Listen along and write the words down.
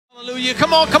Hallelujah.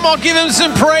 Come on, give him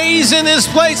some praise in this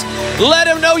place. Let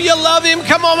him know you love him.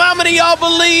 Come on, how many of y'all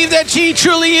believe that he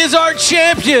truly is our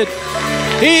champion?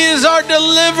 He is our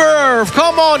deliverer.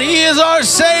 Come on, he is our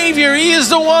Savior. He is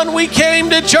the one we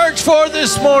came to church for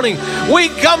this morning. We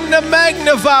come to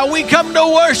magnify, we come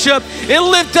to worship and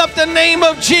lift up the name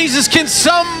of Jesus. Can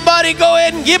somebody go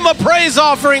ahead and give him a praise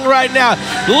offering right now?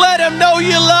 Let him know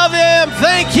you love him.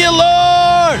 Thank you,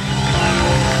 Lord.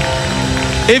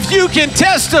 If you can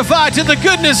testify to the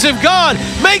goodness of God,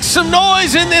 make some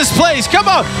noise in this place. Come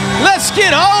on, let's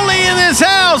get holy in this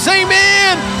house.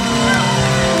 Amen.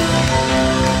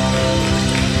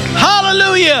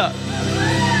 Hallelujah.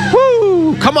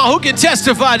 Woo. Come on, who can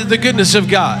testify to the goodness of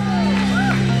God?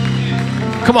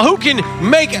 Come on, who can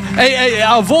make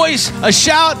a voice, a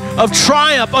shout of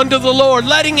triumph unto the Lord,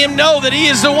 letting him know that he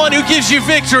is the one who gives you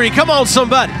victory? Come on,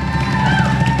 somebody.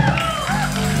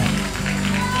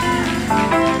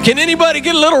 Can anybody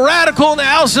get a little radical in the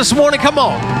house this morning? Come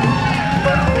on.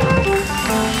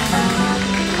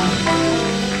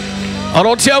 Oh,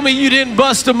 don't tell me you didn't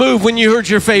bust a move when you heard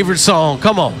your favorite song.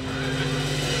 Come on.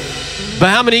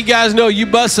 But how many of you guys know you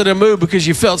busted a move because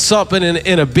you felt something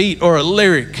in a beat or a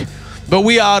lyric? But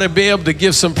we ought to be able to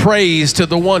give some praise to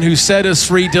the one who set us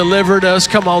free, delivered us.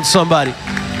 Come on, somebody.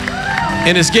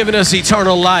 And has given us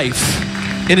eternal life.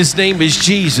 And his name is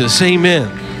Jesus.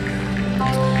 Amen.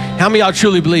 How many of y'all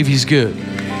truly believe he's good?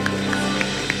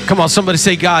 Come on, somebody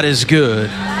say God is good.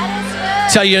 God is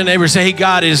good. Tell your neighbor, say, hey,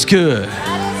 God is good.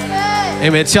 God is good.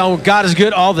 Amen. Tell them God is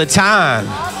good all the time.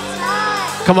 All the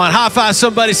time. Come on, high five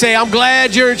somebody. Say, I'm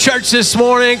glad you're in church this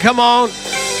morning. Come on.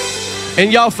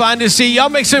 And y'all find to see. Y'all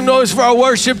make some noise for our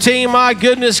worship team. My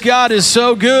goodness, God is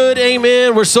so good.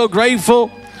 Amen. We're so grateful.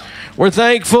 We're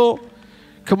thankful.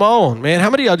 Come on, man.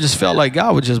 How many of y'all just felt like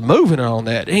God was just moving on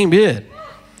that? Amen.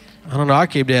 I don't know. I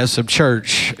came to have some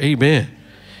church. Amen.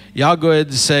 Y'all go ahead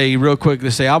and say real quickly,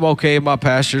 say, I'm okay. My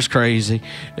pastor's crazy.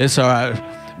 It's all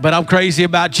right. But I'm crazy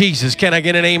about Jesus. Can I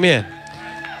get an amen?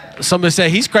 Somebody say,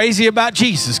 he's crazy about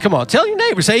Jesus. Come on. Tell your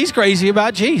neighbor, say, he's crazy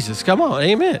about Jesus. Come on.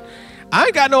 Amen. I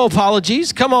ain't got no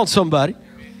apologies. Come on, somebody.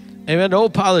 Amen. No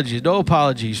apologies. No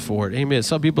apologies for it. Amen.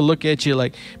 Some people look at you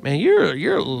like, man,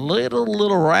 you're a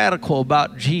little radical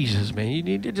about Jesus, man. You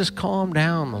need to just calm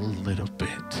down a little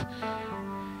bit.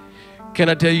 Can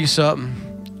I tell you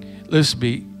something? Listen to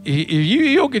me. If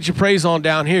you don't get your praise on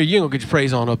down here, you don't get your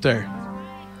praise on up there.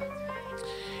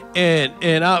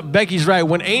 And Becky's right.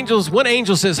 When angel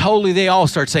says holy, they all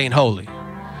start saying holy.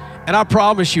 And I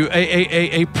promise you,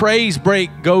 a praise break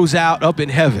goes out up in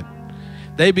heaven.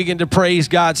 They begin to praise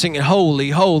God, singing holy,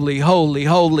 holy, holy,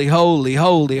 holy, holy,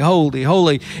 holy, holy,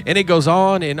 holy. And it goes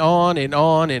on and on and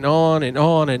on and on and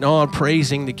on and on,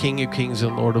 praising the King of Kings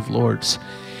and Lord of Lords.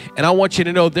 And I want you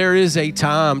to know there is a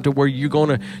time to where you're going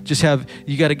to just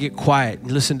you got to get quiet and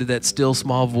listen to that still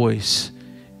small voice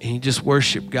and you just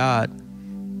worship God.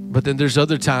 But then there's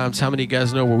other times, how many of you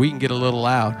guys know, where we can get a little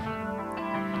loud?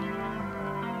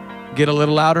 Get a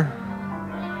little louder?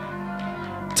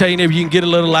 Tell your neighbor you can get a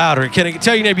little louder. Can I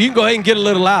tell your neighbor you can go ahead and get a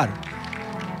little louder?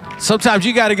 Sometimes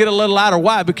you got to get a little louder.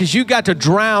 Why? Because you got to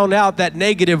drown out that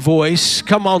negative voice.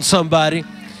 Come on, somebody.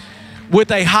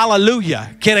 With a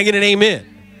hallelujah. Can I get an amen?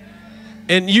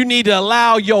 And you need to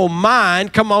allow your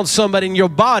mind, come on, somebody, in your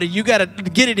body. You got to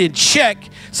get it in check,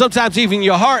 sometimes even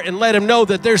your heart, and let them know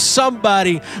that there's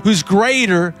somebody who's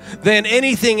greater than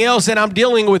anything else that I'm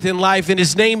dealing with in life, and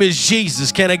his name is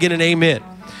Jesus. Can I get an amen?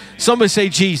 Somebody say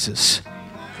Jesus.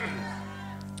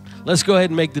 Let's go ahead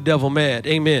and make the devil mad.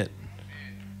 Amen.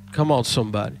 Come on,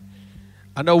 somebody.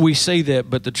 I know we say that,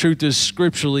 but the truth is,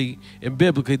 scripturally and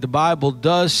biblically, the Bible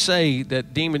does say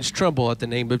that demons tremble at the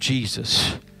name of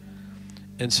Jesus.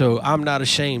 And so I'm not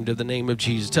ashamed of the name of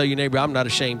Jesus. Tell your neighbor, I'm not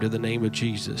ashamed of the name of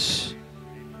Jesus.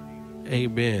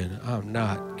 Amen. I'm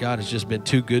not. God has just been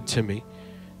too good to me.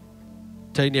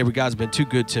 Tell your neighbor, God's been too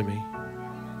good to me.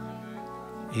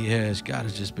 He has. God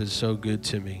has just been so good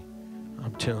to me.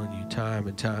 I'm telling you, time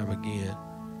and time again.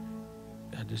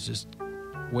 God is just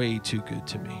way too good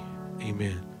to me.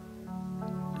 Amen.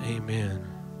 Amen.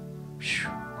 Whew.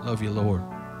 Love you, Lord.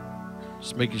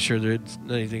 Just making sure there's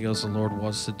anything else the Lord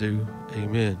wants to do.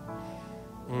 Amen.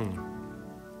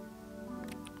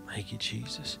 Thank you,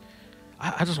 Jesus.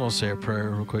 I just want to say a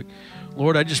prayer real quick.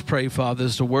 Lord, I just pray, Father,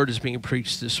 as the word is being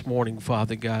preached this morning,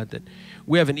 Father God, that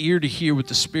we have an ear to hear what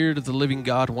the Spirit of the living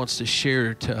God wants to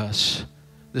share to us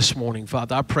this morning,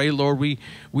 Father. I pray, Lord, we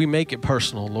make it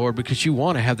personal, Lord, because you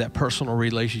want to have that personal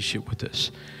relationship with us.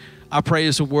 I pray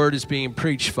as the word is being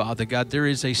preached, Father God, there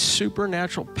is a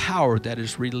supernatural power that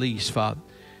is released, Father,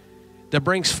 that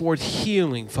brings forth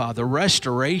healing, Father,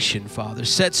 restoration, Father,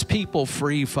 sets people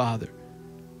free, Father.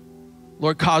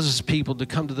 Lord, causes people to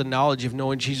come to the knowledge of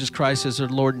knowing Jesus Christ as their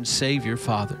Lord and Savior,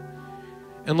 Father.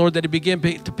 And Lord, that it begin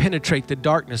to penetrate the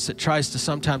darkness that tries to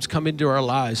sometimes come into our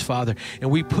lives, Father. And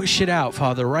we push it out,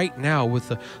 Father, right now with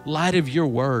the light of your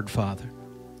word, Father.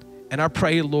 And I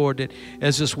pray, Lord, that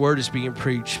as this word is being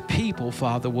preached, people,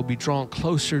 Father, will be drawn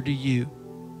closer to you.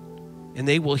 And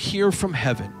they will hear from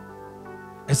heaven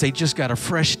as they just got a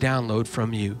fresh download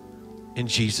from you in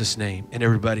Jesus' name. And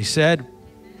everybody said,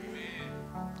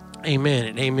 amen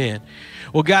and amen.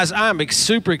 Well, guys, I'm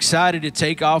super excited to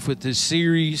take off with this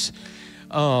series.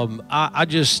 Honestly,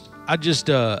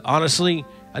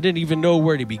 I didn't even know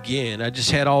where to begin. I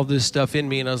just had all this stuff in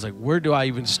me, and I was like, where do I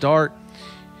even start?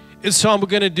 And so I'm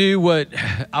going to do what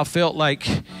I felt like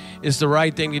is the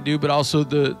right thing to do, but also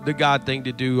the God thing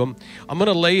to do. I'm going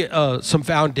to lay some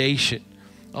foundation,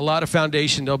 a lot of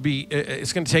foundation.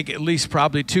 It's going to take at least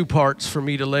probably 2 parts for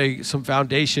me to lay some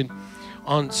foundation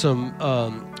on some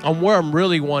on where I'm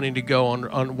really wanting to go,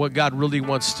 on what God really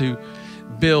wants to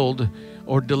build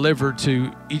or deliver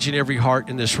to each and every heart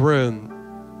in this room.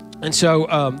 And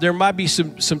so there might be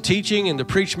some teaching, and the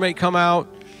preach may come out,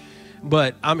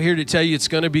 but I'm here to tell you it's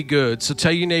going to be good. So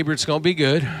tell your neighbor it's going to be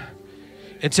good,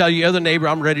 and tell your other neighbor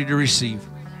I'm ready to receive.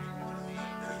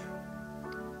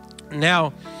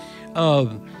 Now,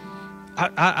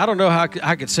 I don't know how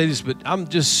I could say this, but I'm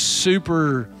just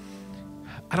super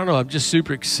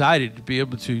excited to be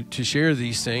able to share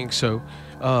these things. So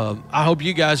I hope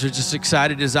you guys are just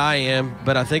excited as I am,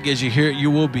 but I think as you hear it, you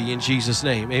will be in Jesus'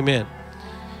 name. Amen.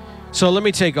 So let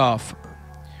me take off.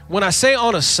 When I say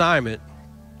on assignment,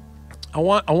 I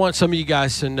want some of you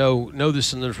guys to know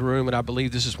this in this room, and I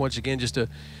believe this is once again just a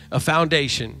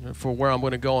foundation for where I'm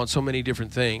going to go on so many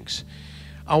different things.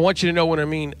 I want you to know what I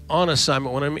mean on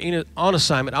assignment. When I mean on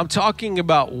assignment, I'm talking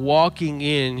about walking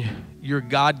in your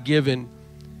God-given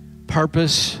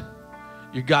purpose,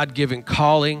 your God-given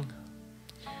calling,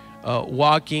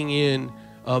 walking in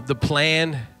the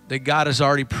plan that God has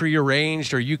already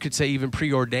prearranged, or you could say even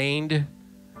preordained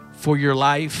for your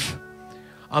life.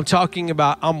 I'm talking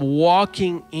about I'm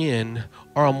walking in,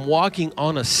 or I'm walking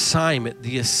on assignment,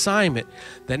 the assignment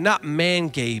that not man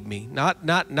gave me, not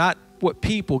what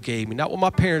people gave me, not what my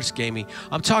parents gave me.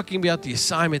 I'm talking about the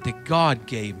assignment that God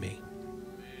gave me.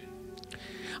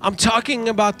 I'm talking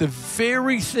about the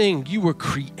very thing you were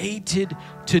created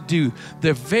to do,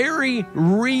 the very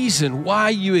reason why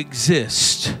you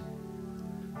exist.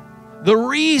 The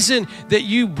reason that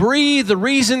you breathe, the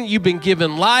reason you've been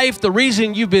given life, the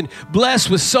reason you've been blessed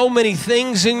with so many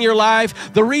things in your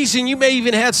life, the reason you may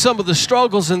even had some of the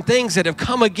struggles and things that have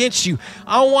come against you.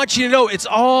 I want you to know it's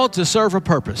all to serve a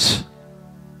purpose.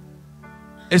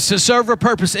 It's to serve a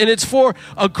purpose, and it's for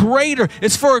a greater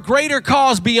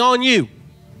cause beyond you.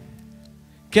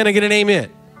 Can I get an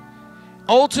amen?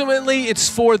 Ultimately, it's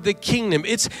for the kingdom.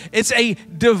 It's a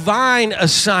divine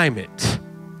assignment.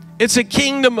 It's a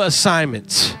kingdom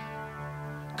assignment.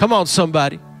 Come on,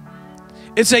 somebody.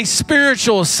 It's a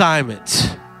spiritual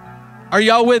assignment. Are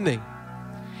y'all with me?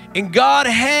 And God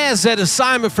has that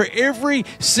assignment for every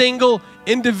single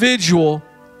individual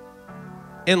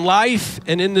in life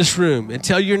and in this room. And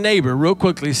tell your neighbor real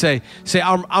quickly, say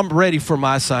I'm ready for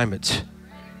my assignment.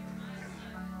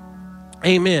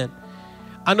 Amen.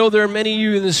 I know there are many of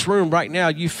you in this room right now,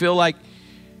 you feel like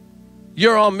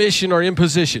you're on mission or in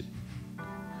position.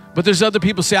 But there's other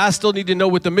people say, I still need to know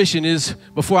what the mission is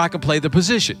before I can play the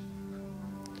position.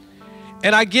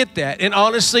 And I get that. And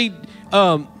honestly,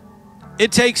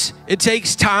 it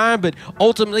takes time, but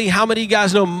ultimately, how many of you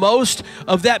guys know most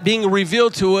of that being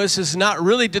revealed to us is not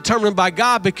really determined by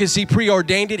God because He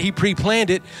preordained it, He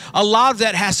pre-planned it. A lot of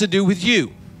that has to do with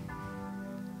you.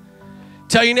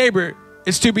 Tell your neighbor,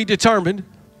 it's to be determined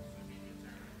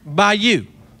by you.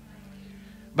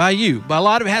 By you. But a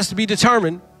lot of it has to be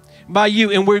determined by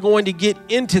you, and we're going to get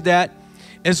into that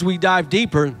as we dive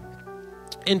deeper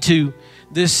into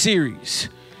this series.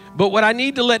 But what I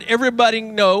need to let everybody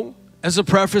know as a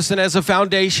preface and as a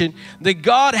foundation, that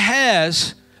God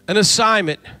has an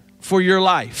assignment for your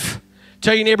life.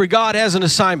 Tell your neighbor, God has an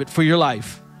assignment for your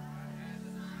life.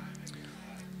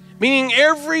 Meaning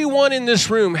everyone in this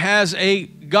room has a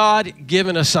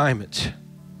God-given assignment.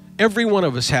 Every one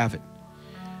of us have it.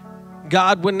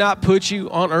 God would not put you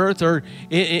on earth or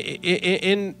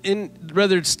in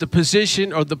whether it's the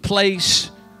position or the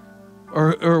place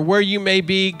or where you may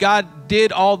be. God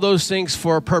did all those things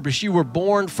for a purpose. You were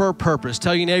born for a purpose.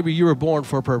 Tell your neighbor you were born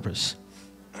for a purpose.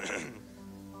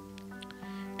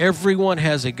 Everyone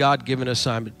has a God-given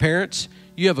assignment. Parents,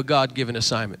 you have a God-given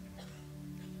assignment.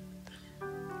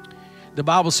 The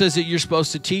Bible says that you're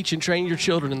supposed to teach and train your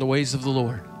children in the ways of the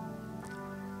Lord.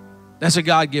 That's a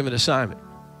God-given assignment.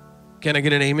 Can I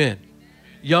get an amen?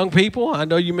 Young people, I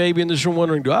know you may be in this room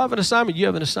wondering, do I have an assignment? You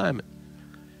have an assignment.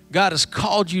 God has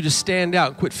called you to stand out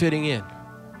and quit fitting in.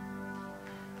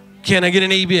 Can I get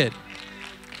an amen?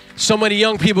 So many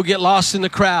young people get lost in the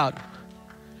crowd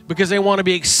because they want to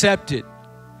be accepted.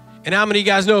 And how many of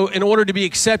you guys know in order to be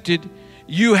accepted,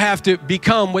 you have to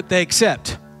become what they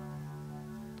accept?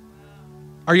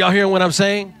 Are y'all hearing what I'm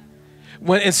saying?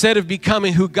 When instead of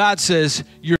becoming who God says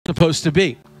you're supposed to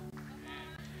be.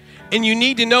 And you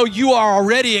need to know you are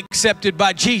already accepted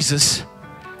by Jesus.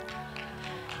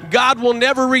 God will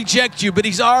never reject you, but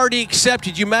he's already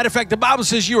accepted you. Matter of fact, the Bible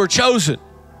says you are chosen.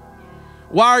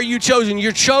 Why are you chosen?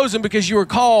 You're chosen because you were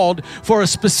called for a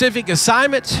specific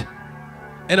assignment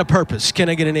and a purpose. Can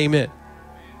I get an amen?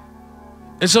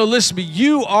 And so listen to me,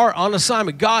 you are on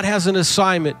assignment. God has an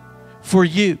assignment for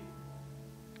you.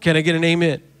 Can I get an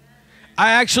amen?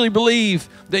 I actually believe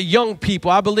that young people,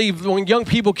 I believe when young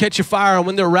people catch a fire and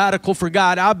when they're radical for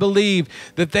God, I believe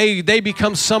that they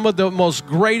become some of the most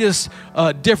greatest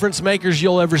difference makers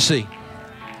you'll ever see.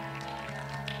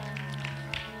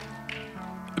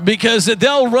 Because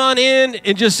they'll run in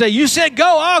and just say, you said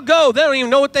go, I'll go. They don't even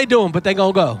know what they're doing, but they're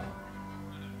going to go.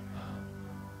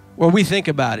 Well, we think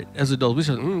about it as adults. We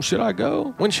say, should I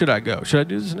go? When should I go? Should I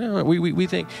do this now? We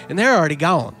think, and they're already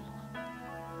gone,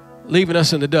 leaving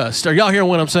us in the dust. Are y'all hearing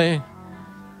what I'm saying?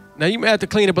 Now, you may have to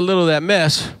clean up a little of that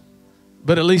mess,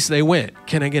 but at least they went.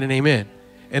 Can I get an amen?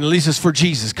 And at least it's for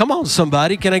Jesus. Come on,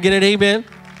 somebody. Can I get an amen?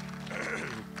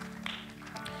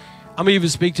 I'm going to even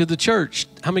speak to the church.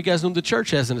 How many of you guys know the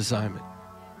church has an assignment?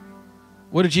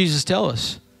 What did Jesus tell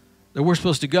us? That we're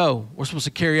supposed to go. We're supposed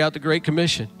to carry out the Great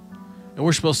Commission. And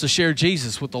we're supposed to share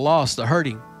Jesus with the lost, the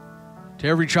hurting, to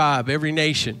every tribe, every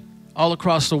nation, all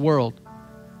across the world.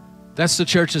 That's the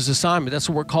church's assignment. That's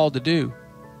what we're called to do.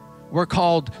 We're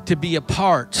called to be a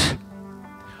part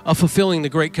of fulfilling the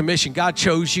Great Commission. God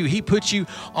chose you. He put you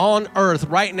on earth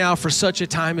right now for such a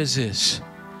time as this.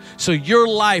 So your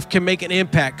life can make an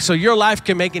impact. So your life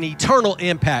can make an eternal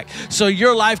impact. So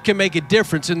your life can make a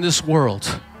difference in this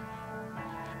world.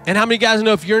 And how many guys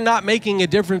know if you're not making a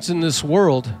difference in this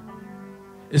world,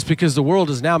 it's because the world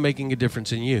is now making a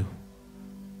difference in you.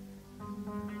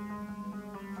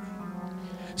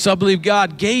 So I believe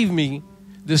God gave me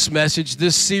this message,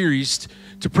 this series,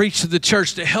 to preach to the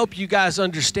church to help you guys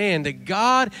understand that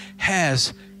God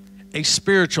has a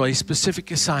spiritual, a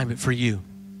specific assignment for you.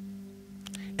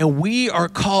 And we are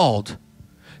called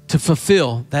to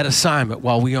fulfill that assignment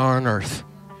while we are on earth.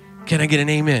 Can I get an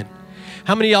amen?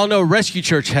 How many of y'all know Rescue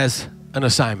Church has an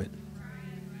assignment?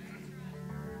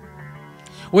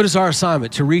 What is our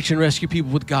assignment? To reach and rescue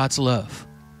people with God's love.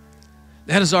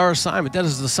 That is our assignment. That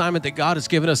is the assignment that God has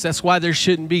given us. That's why there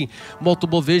shouldn't be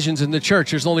multiple visions in the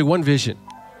church. There's only one vision.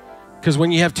 Because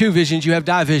when you have two visions, you have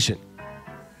division.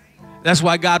 That's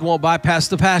why God won't bypass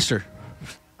the pastor.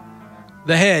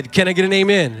 The head. Can I get an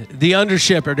amen? The under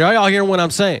shepherd. Are y'all hearing what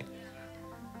I'm saying?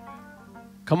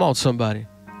 Come on, somebody.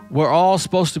 We're all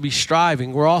supposed to be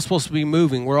striving. We're all supposed to be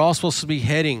moving. We're all supposed to be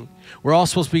heading. We're all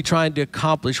supposed to be trying to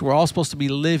accomplish. We're all supposed to be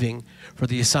living for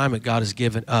the assignment God has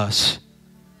given us.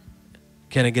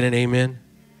 Can I get an amen?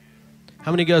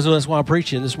 How many of you guys know that's why I'm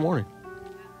preaching this morning?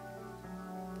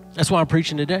 That's why I'm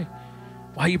preaching today.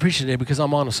 Why are you preaching today? Because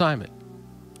I'm on assignment.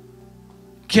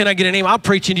 Can I get an amen? I'm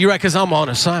preaching to you right because I'm on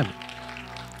assignment.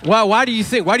 Why do you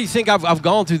think I've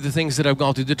gone through the things that I've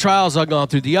gone through, the trials I've gone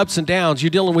through, the ups and downs?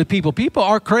 You're dealing with people. People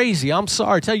are crazy. I'm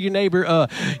sorry. Tell your neighbor,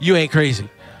 you ain't crazy.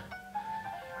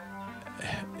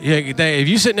 Yeah, if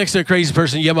you sit next to a crazy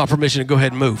person, you have my permission to go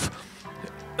ahead and move.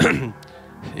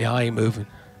 Yeah, I ain't moving.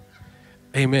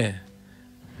 Amen.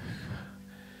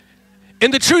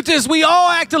 And the truth is, we all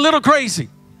act a little crazy.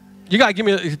 You got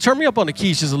to turn me up on the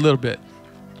keys just a little bit.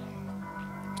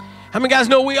 How many guys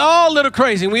know we all a little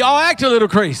crazy and we all act a little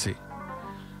crazy?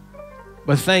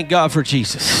 But thank God for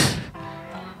Jesus.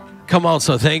 Come on,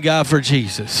 so thank God for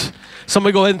Jesus.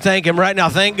 Somebody go ahead and thank him right now.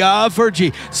 Thank God for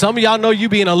Jesus. Some of y'all know you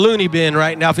be in a loony bin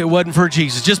right now if it wasn't for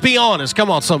Jesus. Just be honest. Come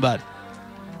on, somebody.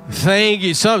 Thank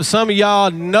you. Some of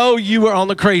y'all know you were on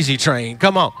the crazy train.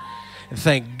 Come on. And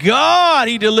thank God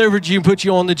he delivered you and put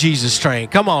you on the Jesus train.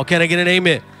 Come on. Can I get an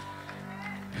amen?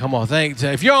 Come on. Thank.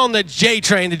 If you're on the J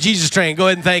train, the Jesus train, go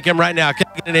ahead and thank him right now. Can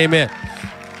I get an amen?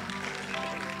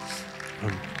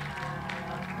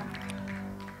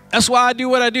 That's why I do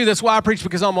what I do. That's why I preach,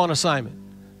 because I'm on assignment.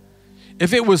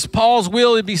 If it was Paul's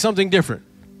will, it'd be something different.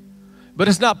 But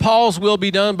it's not Paul's will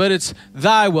be done, but it's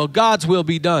thy will, God's will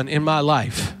be done in my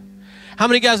life. How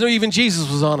many guys know even Jesus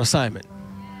was on assignment?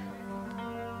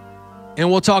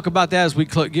 And we'll talk about that as we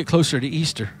get closer to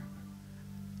Easter.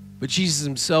 But Jesus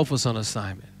himself was on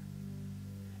assignment.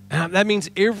 And that means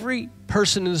every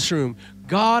person in this room,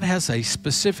 God has a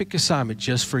specific assignment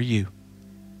just for you.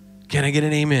 Can I get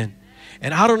an amen?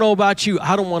 And I don't know about you,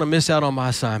 I don't want to miss out on my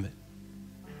assignment.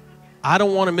 I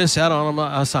don't want to miss out on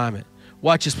my assignment.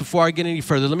 Watch this. Before I get any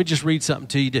further, let me just read something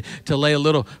to you to lay a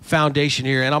little foundation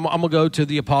here. And I'm going to go to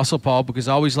the Apostle Paul because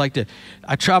I always like to,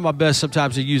 I try my best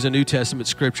sometimes to use a New Testament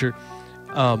scripture.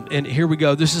 And here we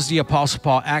go. This is the Apostle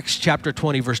Paul, Acts chapter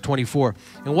 20, verse 24.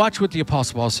 And watch what the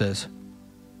Apostle Paul says.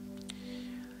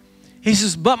 He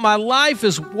says, but my life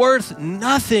is worth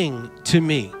nothing to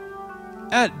me.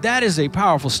 That is a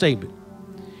powerful statement.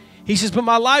 He says, but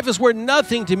my life is worth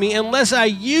nothing to me unless I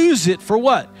use it for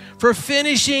what? For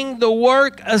finishing the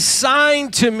work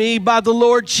assigned to me by the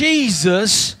Lord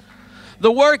Jesus,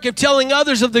 the work of telling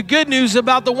others of the good news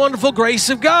about the wonderful grace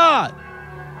of God.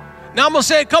 Now, I'm going to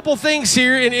say a couple things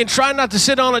here and try not to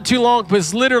sit on it too long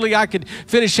because literally I could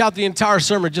finish out the entire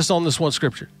sermon just on this one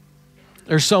scripture.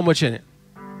 There's so much in it.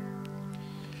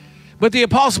 But the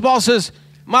Apostle Paul says,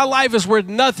 my life is worth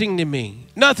nothing to me.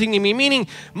 Nothing to me, meaning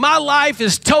my life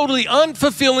is totally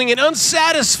unfulfilling and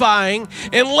unsatisfying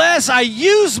unless I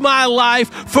use my life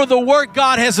for the work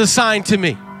God has assigned to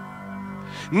me.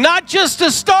 Not just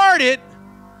to start it,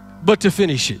 but to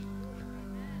finish it.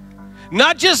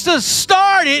 Not just to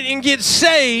start it and get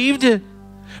saved,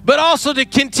 but also to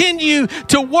continue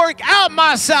to work out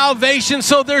my salvation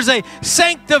so there's a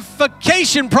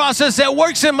sanctification process that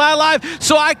works in my life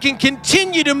so I can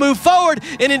continue to move forward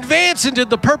and advance into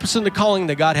the purpose and the calling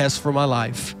that God has for my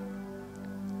life.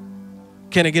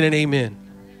 Can I get an amen?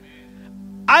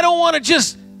 I don't want to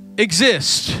just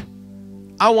exist.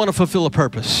 I want to fulfill a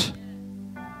purpose.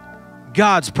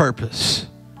 God's purpose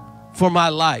for my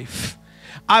life.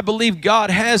 I believe God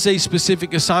has a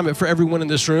specific assignment for everyone in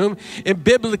this room. And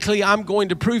biblically, I'm going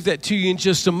to prove that to you in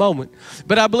just a moment.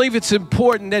 But I believe it's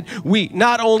important that we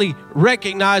not only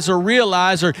recognize or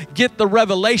realize or get the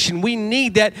revelation. We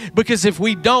need that because if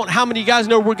we don't, how many of you guys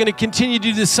know we're going to continue to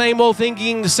do the same old thing,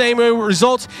 getting the same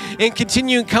results, and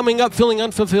continue coming up feeling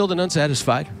unfulfilled and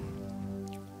unsatisfied?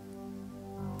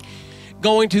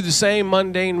 Going through the same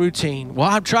mundane routine. Well,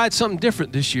 I've tried something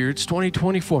different this year. It's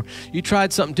 2024. You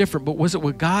tried something different, but was it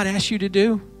what God asked you to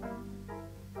do?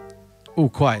 Oh,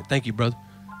 quiet. Thank you, brother.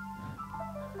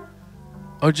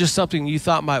 Or just something you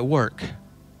thought might work?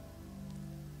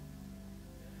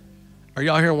 Are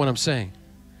y'all hearing what I'm saying?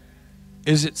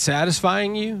 Is it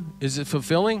satisfying you? Is it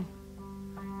fulfilling?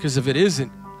 Because if it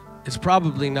isn't, it's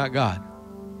probably not God.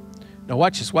 Now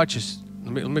watch this, watch this.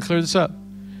 Let me clear this up.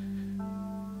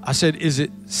 I said, is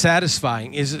it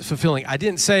satisfying? Is it fulfilling? I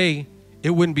didn't say it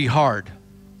wouldn't be hard.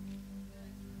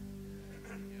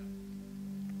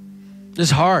 This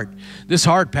is hard. This is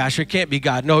hard, Pastor. It can't be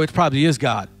God. No, it probably is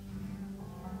God.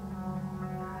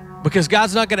 Because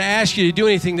God's not going to ask you to do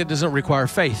anything that doesn't require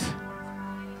faith.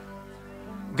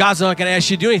 God's not going to ask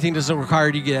you to do anything that doesn't require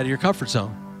you to get out of your comfort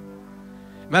zone.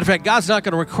 Matter of fact, God's not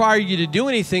going to require you to do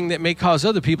anything that may cause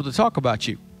other people to talk about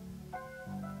you.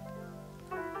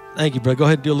 Thank you, brother. Go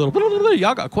ahead and do a little.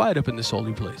 Y'all got quiet up in this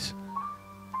holy place.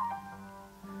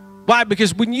 Why?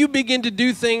 Because when you begin to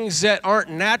do things that aren't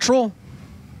natural,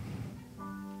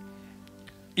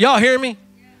 y'all hear me?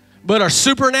 But are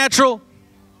supernatural,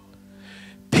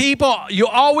 people,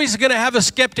 you're always going to have a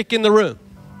skeptic in the room.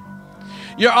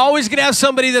 You're always going to have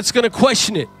somebody that's going to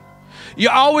question it.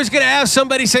 You're always going to have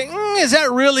somebody say, is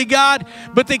that really God?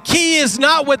 But the key is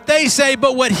not what they say,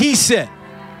 but what he said.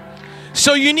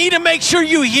 So you need to make sure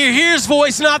you hear his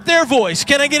voice, not their voice.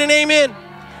 Can I get an amen?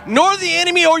 Nor the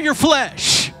enemy or your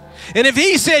flesh. And if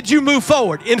he said you move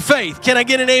forward in faith, can I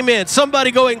get an amen?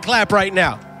 Somebody go ahead and clap right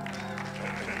now.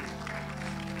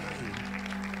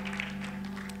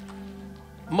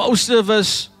 Most of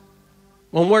us,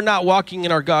 when we're not walking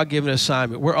in our God-given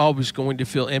assignment, we're always going to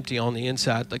feel empty on the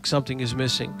inside, like something is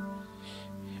missing.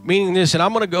 Meaning this, and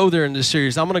I'm going to go there in this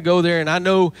series. I'm going to go there, and I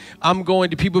know I'm going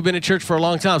to, people who have been in church for a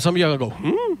long time. Some of y'all go,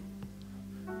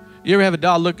 You ever have a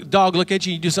dog look at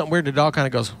you, you do something weird, and the dog kind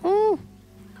of goes,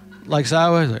 like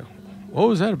sideways, like, what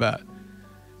was that about?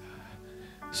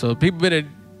 So people have been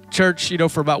in church,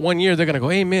 for about 1 year, they're going to go,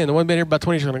 amen. The one been here about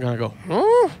 20 years, they're going to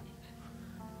go,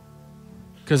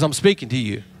 because I'm speaking to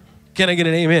you. Can I get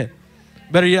an amen?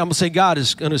 Better yet, I'm going to say God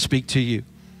is going to speak to you.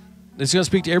 It's going to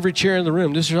speak to every chair in the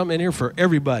room. This is something in here for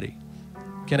everybody.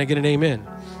 Can I get an amen?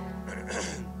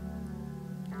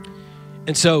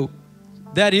 And so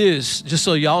that is, just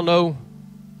so y'all know,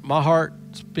 my heart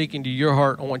speaking to your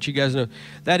heart, I want you guys to know,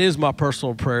 that is my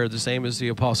personal prayer, the same as the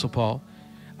Apostle Paul.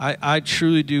 I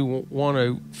truly do want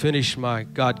to finish my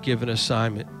God-given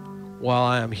assignment while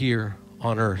I am here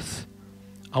on earth.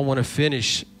 I want to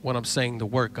finish what I'm saying, the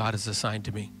work God has assigned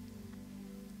to me.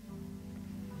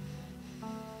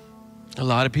 A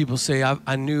lot of people say,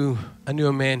 I knew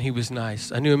a man, he was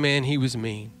nice. I knew a man, he was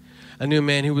mean. I knew a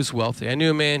man who was wealthy. I knew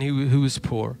a man who was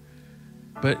poor.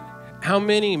 But how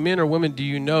many men or women do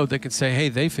you know that could say, hey,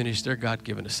 they finished their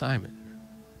God-given assignment?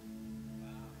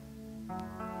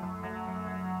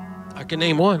 I can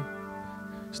name one.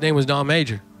 His name was Don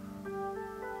Major.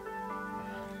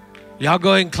 Y'all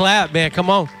go ahead and clap, man. Come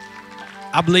on.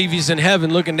 I believe he's in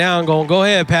heaven looking down going, go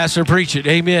ahead, pastor, preach it.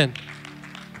 Amen.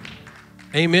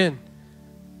 Amen.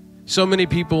 So many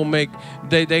people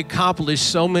they accomplish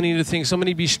so many of the things, so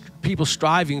many people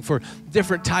striving for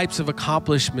different types of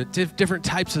accomplishment, different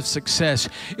types of success.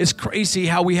 It's crazy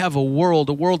how we have a world,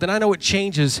 and I know it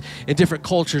changes in different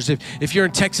cultures. If you're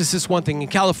in Texas, it's one thing. In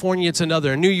California, it's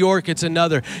another. In New York, it's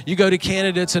another. You go to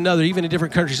Canada, it's another. Even in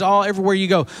different countries, everywhere you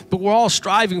go. But we're all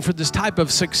striving for this type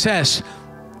of success.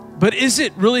 But is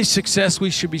it really success we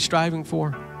should be striving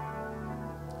for?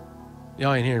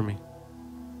 Y'all ain't hearing me.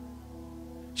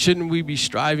 Shouldn't we be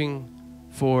striving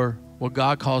for what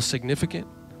God calls significant?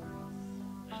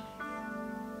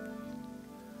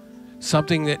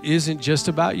 Something that isn't just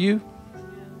about you.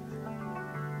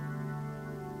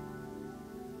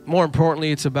 More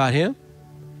importantly, it's about Him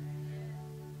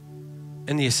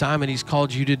and the assignment He's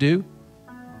called you to do.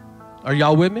 Are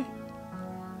y'all with me?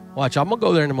 Watch, I'm going to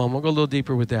go there in a moment. I'll go a little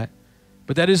deeper with that.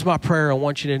 But that is my prayer. I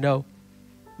want you to know.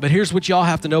 But here's what y'all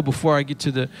have to know before I get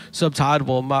to the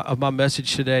subtitle of my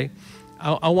message today.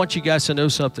 I want you guys to know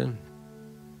something.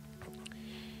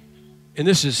 And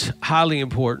this is highly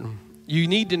important. You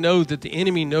need to know that the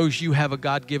enemy knows you have a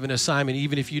God-given assignment,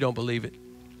 even if you don't believe it.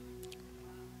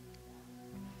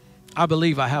 I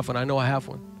believe I have one. I know I have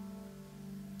one.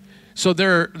 So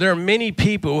there are many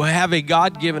people who have a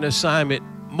God-given assignment.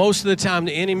 Most of the time,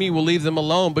 the enemy will leave them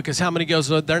alone because how many goes,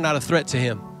 they're not a threat to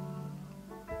him.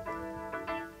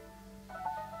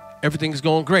 Everything's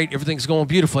going great. Everything's going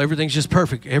beautiful. Everything's just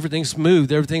perfect. Everything's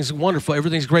smooth. Everything's wonderful.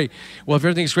 Everything's great. Well, if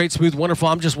everything's great, smooth, wonderful,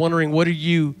 I'm just wondering, what are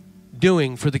you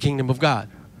doing for the kingdom of God?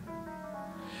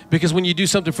 Because when you do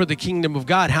something for the kingdom of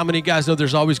God, how many guys know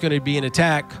there's always going to be an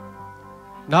attack?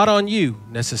 Not on you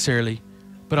necessarily,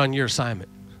 but on your assignment.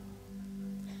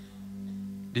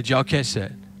 Did y'all catch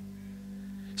that?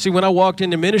 See, when I walked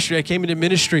into ministry, I came into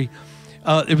ministry,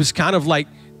 it was kind of like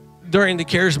during the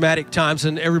charismatic times,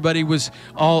 and everybody was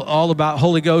all about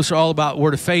Holy Ghost or all about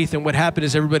word of faith. And what happened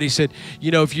is everybody said,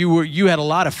 you know, if you had a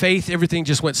lot of faith, everything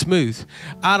just went smooth.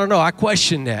 I don't know. I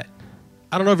question that.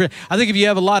 I don't know. I think if you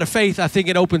have a lot of faith, I think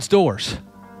it opens doors.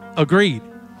 Agreed.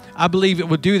 I believe it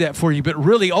would do that for you. But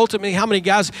really, ultimately, how many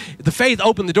guys, the faith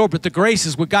opened the door, but the grace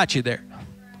is what got you there.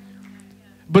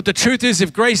 But the truth is,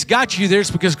 if grace got you there,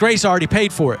 it's because grace already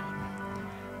paid for it.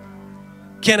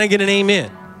 Can I get an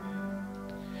amen?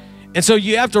 And so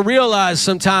you have to realize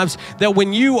sometimes that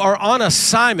when you are on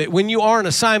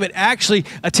assignment, actually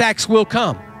attacks will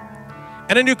come.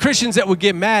 And I knew Christians that would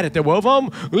get mad at that. Well, if I'm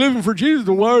living for Jesus,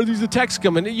 then why are these attacks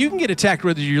coming? You can get attacked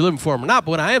whether you're living for Him or not.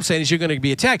 But what I am saying is you're going to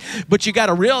be attacked. But you got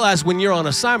to realize when you're on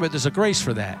assignment, there's a grace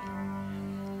for that.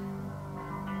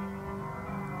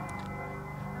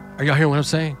 Are y'all hearing what I'm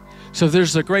saying? So if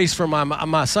there's a grace for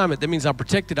my assignment, that means I'm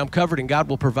protected, I'm covered, and God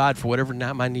will provide for whatever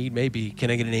my need may be.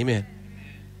 Can I get an amen?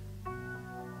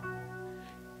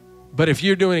 But if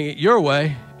you're doing it your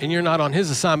way and you're not on His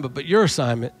assignment but your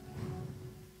assignment,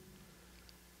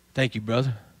 thank you,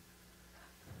 brother.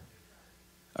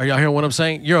 Are y'all hearing what I'm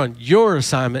saying? You're on your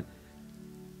assignment.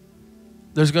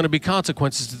 There's going to be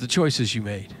consequences to the choices you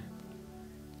made.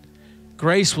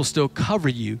 Grace will still cover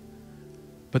you,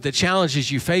 but the challenges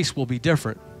you face will be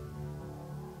different.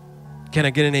 Can I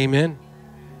get an amen?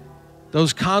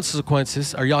 Those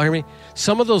consequences, are y'all hearing me?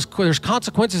 There's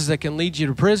consequences that can lead you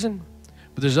to prison,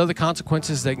 but there's other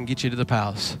consequences that can get you to the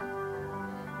palace.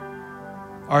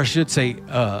 Or I should say,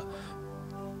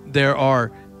 there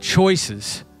are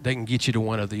choices that can get you to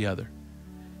one or the other.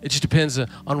 It just depends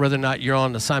on whether or not you're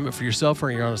on assignment for yourself or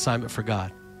you're on assignment for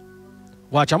God.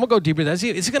 Watch, I'm going to go deeper.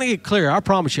 It's going to get clear. I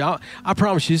promise you. I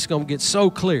promise you it's going to get so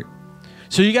clear.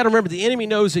 So you got to remember, the enemy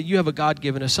knows that you have a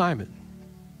God-given assignment.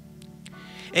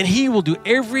 And he will do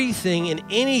everything and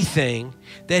anything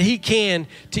that he can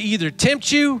to either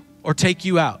tempt you or take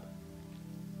you out.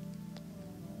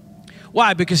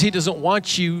 Why? Because he doesn't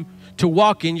want you to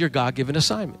walk in your God-given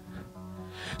assignment.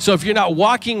 So if you're not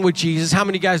walking with Jesus, how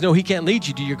many guys know he can't lead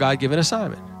you to your God-given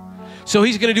assignment? So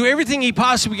he's going to do everything he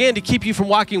possibly can to keep you from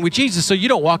walking with Jesus so you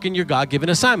don't walk in your God-given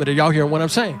assignment. Are y'all hearing what I'm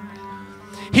saying?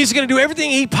 He's going to do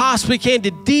everything he possibly can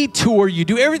to detour you,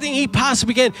 do everything he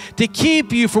possibly can to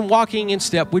keep you from walking in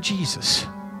step with Jesus.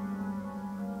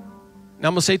 Now,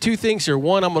 I'm going to say two things here.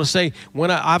 One, I'm going to say,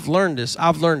 I've learned this,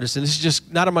 and this is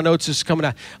just not in my notes, this is coming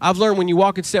out. I've learned when you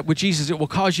walk in step with Jesus, it will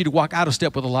cause you to walk out of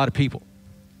step with a lot of people.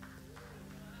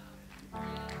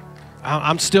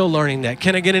 I'm still learning that.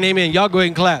 Can I get an amen? Y'all go ahead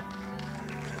and clap.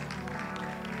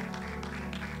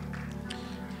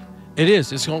 It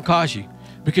is. It's going to cause you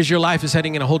because your life is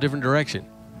heading in a whole different direction.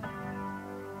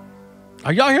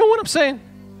 Are y'all hearing what I'm saying?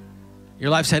 Your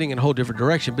life's heading in a whole different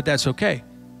direction, but that's okay.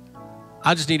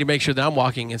 I just need to make sure that I'm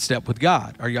walking in step with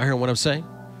God. Are y'all hearing what I'm saying?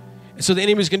 And so the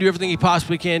enemy's going to do everything he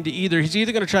possibly can to he's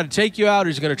either going to try to take you out or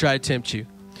he's going to try to tempt you.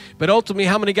 But ultimately,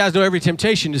 how many guys know every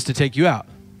temptation is to take you out?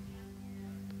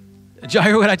 Did y'all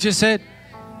hear what I just said?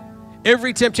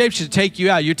 Every temptation is to take you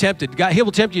out. You're tempted. God, he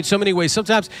will tempt you in so many ways.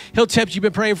 Sometimes he'll tempt you. You've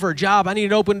been praying for a job. I need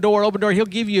an open door. He'll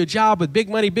give you a job with big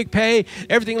money, big pay.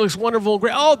 Everything looks wonderful and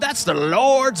great. Oh, that's the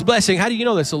Lord's blessing. How do you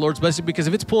know that's the Lord's blessing? Because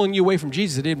if it's pulling you away from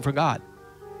Jesus, it isn't from God.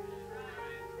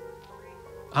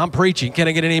 I'm preaching. Can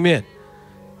I get an amen?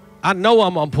 I know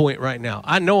I'm on point right now.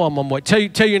 I know I'm on point.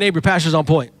 Tell your neighbor, pastor's on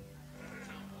point.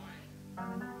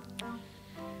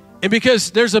 And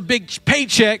because there's a big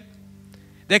paycheck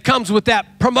that comes with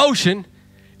that promotion,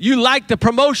 you like the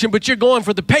promotion, but you're going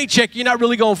for the paycheck. You're not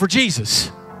really going for Jesus.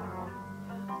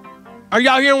 Are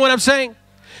y'all hearing what I'm saying?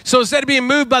 So instead of being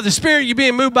moved by the Spirit, you're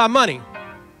being moved by money.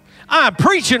 I'm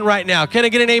preaching right now. Can I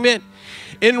get an amen?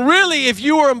 And really, if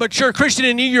you are a mature Christian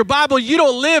and you read your Bible, you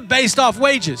don't live based off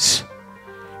wages.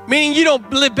 Meaning you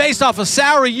don't live based off a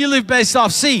salary, you live based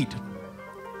off seed.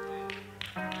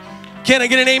 Can I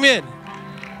get an amen?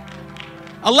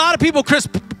 A lot of people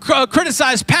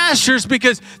criticize pastors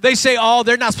because they say, oh,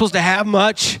 they're not supposed to have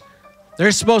much.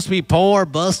 They're supposed to be poor,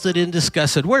 busted, and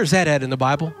disgusted. Where's that at in the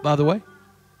Bible, by the way?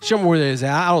 Show me where that is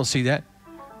at. I don't see that.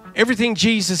 Everything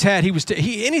Jesus had,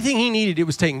 anything he needed, it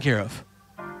was taken care of.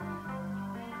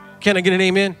 Can I get an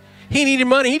amen? He needed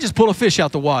money. He just pulled a fish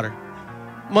out the water.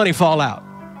 Money fall out.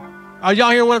 Are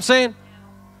y'all hearing what I'm saying?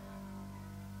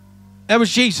 That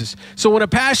was Jesus. So when a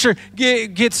pastor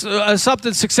gets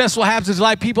something successful happens in his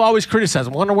life, people always criticize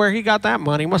him. Wonder where he got that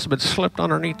money. Must have been slipped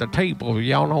underneath the table.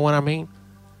 Y'all know what I mean?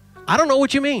 I don't know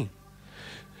what you mean.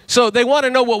 So they want to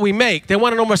know what we make. They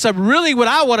want to know my salary. Really, what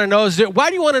I want to know is, why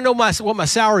do you want to know what my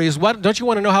salary is? Don't you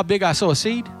want to know how big I sow a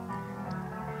seed?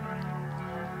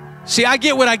 See, I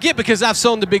get what I get because I've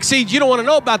sown the big seed. You don't want to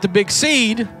know about the big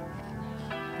seed.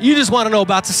 You just want to know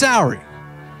about the salary.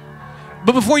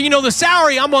 But before you know the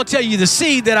salary, I'm going to tell you the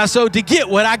seed that I sowed to get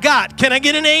what I got. Can I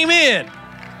get an amen?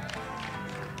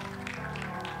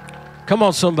 Come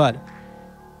on, somebody.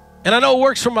 And I know it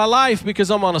works for my life because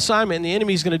I'm on assignment and the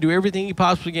enemy's going to do everything he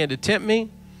possibly can to tempt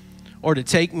me or to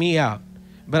take me out.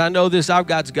 But I know this, I've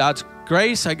got God's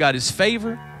grace, I got his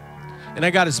favor, and I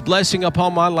got his blessing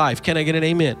upon my life. Can I get an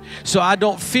amen? So I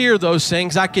don't fear those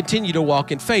things. I continue to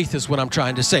walk in faith is what I'm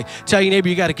trying to say. Tell your neighbor,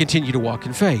 you got to continue to walk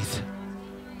in faith.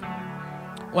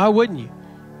 Why wouldn't you?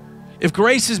 If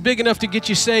grace is big enough to get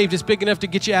you saved, it's big enough to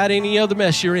get you out of any other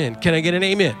mess you're in. Can I get an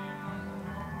amen?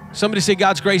 Somebody say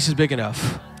God's grace is big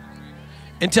enough.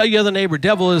 And tell your other neighbor,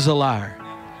 devil is a liar.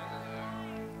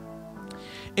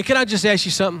 And can I just ask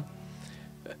you something?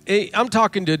 I'm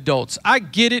talking to adults. I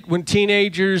get it when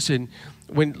teenagers and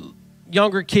when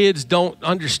younger kids don't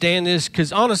understand this,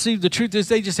 because honestly, the truth is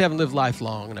they just haven't lived life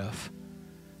long enough.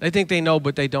 They think they know,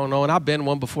 but they don't know. And I've been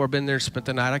one before. I've been there, spent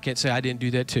the night. I can't say I didn't do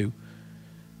that too.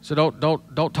 So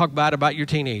don't talk bad about your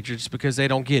teenagers because they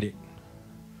don't get it.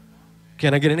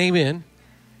 Can I get an amen?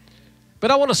 But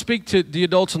I want to speak to the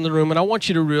adults in the room, and I want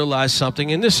you to realize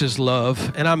something, and this is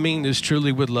love, and I mean this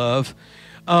truly with love.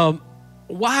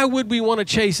 Why would we want to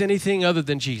chase anything other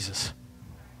than Jesus?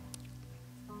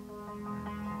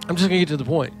 I'm just going to get to the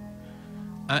point.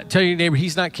 Tell your neighbor,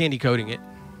 he's not candy coating it.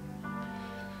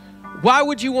 Why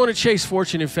would you want to chase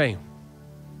fortune and fame?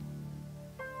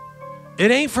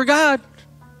 It ain't for God.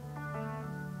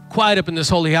 Quiet up in this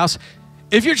holy house.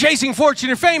 If you're chasing fortune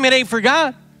and fame, it ain't for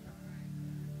God.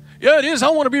 Yeah, it is. I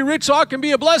want to be rich so I can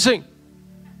be a blessing.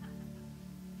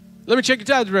 Let me check your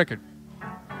tithe record.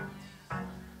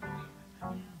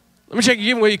 Let me check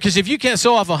your giving, because if you can't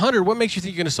sow off 100, what makes you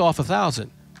think you're going to sow off 1,000?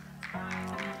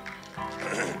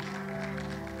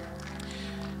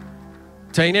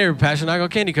 Tell your neighbor, Pastor, not going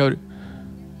to candy coat it,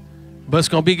 but it's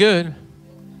going to be good.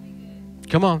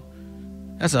 Come on.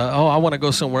 That's I want to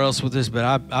go somewhere else with this, but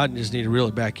I just need to reel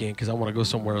it back in because I want to go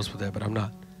somewhere else with that, but I'm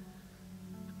not.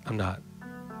 I'm not.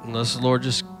 Unless the Lord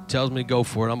just tells me to go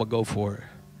for it, I'm going to go for it.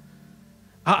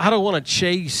 I don't want to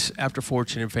chase after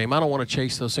fortune and fame. I don't want to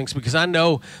chase those things because I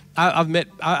know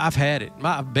I've had it.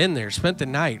 I've been there, spent the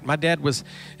night. My dad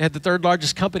had the third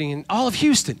largest company in all of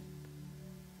Houston.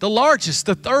 The largest,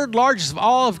 the third largest of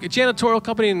all of janitorial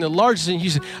company and the largest in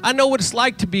Houston. I know what it's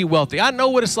like to be wealthy. I know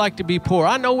what it's like to be poor.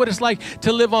 I know what it's like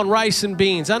to live on rice and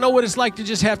beans. I know what it's like to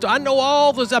just have to. I know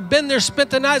all those. I've been there, spent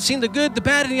the night, seen the good, the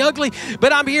bad, and the ugly.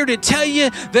 But I'm here to tell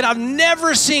you that I've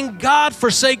never seen God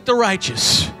forsake the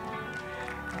righteous.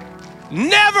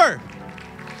 Never.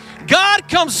 God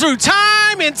comes through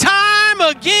time and time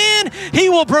again. He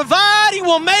will provide. He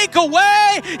will make a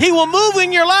way. He will move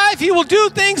in your life. He will do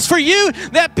things for you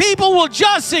that people will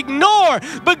just ignore.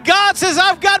 But God says,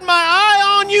 I've got my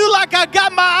eye on you like I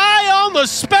got my eye on the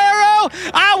sparrow.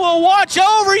 I will watch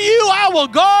over you. I will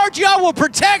guard you. I will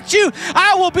protect you.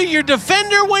 I will be your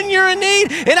defender when you're in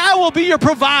need, and I will be your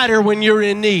provider when you're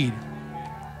in need.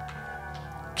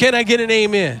 Can I get an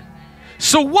amen?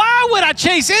 So why would I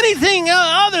chase anything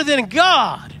other than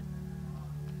God?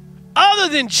 Other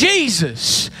than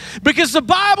Jesus? Because the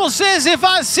Bible says, if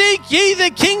I seek ye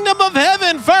the kingdom of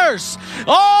heaven first,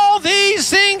 all these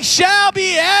things shall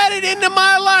be added into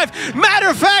my life. Matter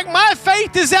of fact, my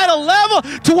faith is at a level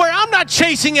to where I'm not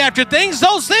chasing after things.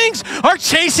 Those things are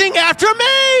chasing after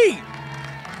me.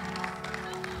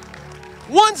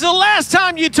 When's the last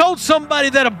time you told somebody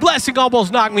that a blessing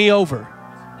almost knocked me over?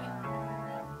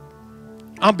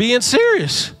 I'm being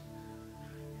serious.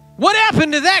 What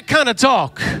happened to that kind of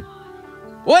talk?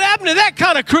 What happened to that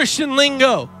kind of Christian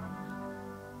lingo?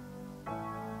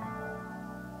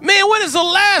 Man, when is the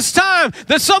last time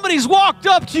that somebody's walked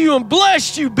up to you and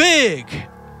blessed you big?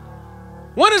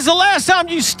 When is the last time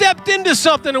you stepped into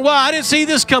something and, well, I didn't see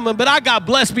this coming, but I got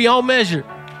blessed beyond measure?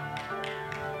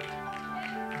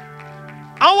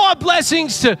 I want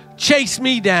blessings to chase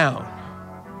me down.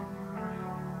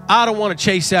 I don't want to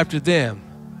chase after them.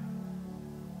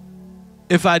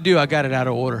 If I do, I got it out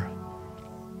of order.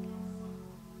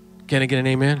 Can I get an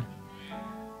amen?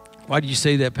 Why do you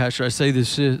say that, Pastor? I say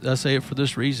it for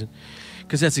this reason.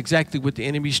 Because that's exactly what the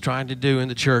enemy's trying to do in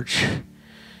the church.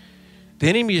 The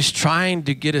enemy is trying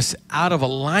to get us out of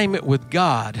alignment with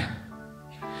God.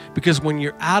 Because when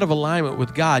you're out of alignment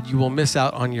with God, you will miss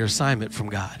out on your assignment from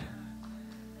God.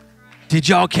 Did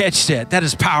y'all catch that? That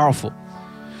is powerful.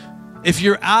 If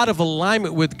you're out of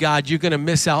alignment with God, you're going to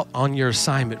miss out on your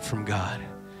assignment from God.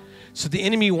 So the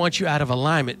enemy wants you out of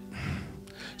alignment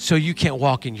so you can't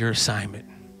walk in your assignment.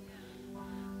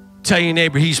 Tell your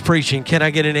neighbor, he's preaching. Can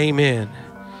I get an amen?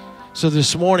 So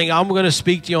this morning, I'm going to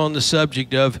speak to you on the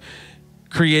subject of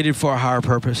created for a higher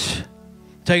purpose.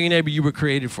 Tell your neighbor, you were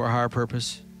created for a higher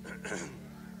purpose.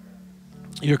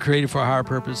 You're created for a higher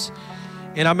purpose.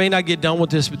 And I may not get done with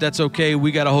this, but that's okay.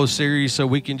 We got a whole series, so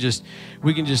we can just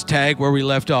tag where we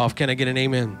left off. Can I get an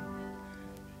amen?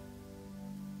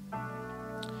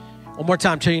 One more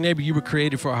time, tell your neighbor, you were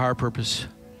created for a higher purpose.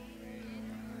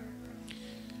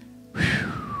 Whew,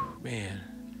 man.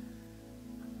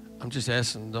 I'm just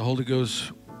asking the Holy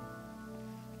Ghost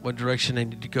what direction I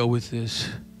need to go with this.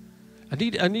 I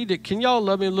need to, can y'all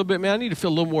love me a little bit, man? I need to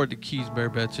feel a little more at the keys, Mary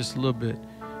Beth, just a little bit.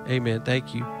 Amen.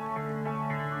 Thank you.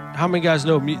 How many guys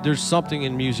know there's something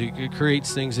in music? It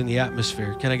creates things in the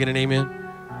atmosphere. Can I get an amen?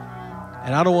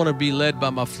 And I don't want to be led by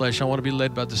my flesh. I want to be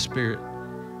led by the Spirit.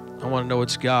 I want to know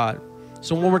it's God.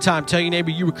 So one more time, tell your neighbor,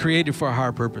 you were created for a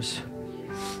higher purpose.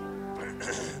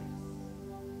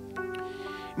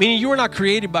 Meaning you were not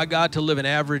created by God to live an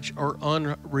average or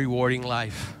unrewarding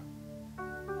life.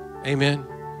 Amen.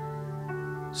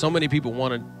 So many people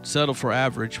want to settle for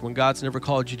average when God's never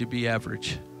called you to be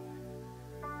average.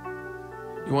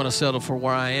 You want to settle for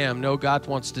where I am. No, God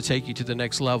wants to take you to the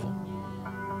next level.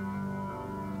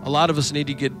 A lot of us need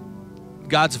to get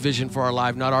God's vision for our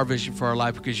life, not our vision for our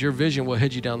life, because your vision will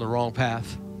head you down the wrong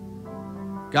path.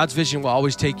 God's vision will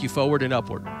always take you forward and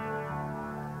upward.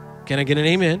 Can I get an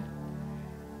amen?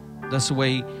 That's the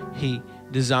way He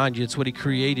designed you. It's what He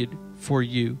created for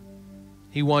you.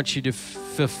 He wants you to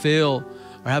fulfill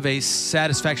or have a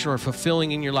satisfaction or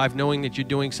fulfilling in your life, knowing that you're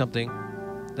doing something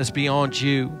that's beyond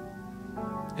you.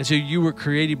 And so you were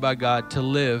created by God to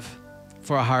live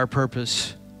for a higher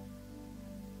purpose.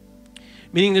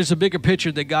 Meaning there's a bigger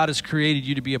picture that God has created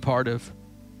you to be a part of.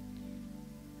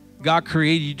 God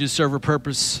created you to serve a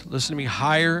purpose. Listen to me,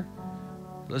 higher.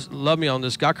 Love me on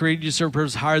this. God created you to serve a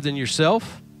purpose higher than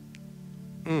yourself.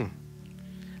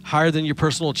 Higher than your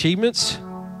personal achievements.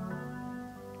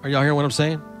 Are y'all hearing what I'm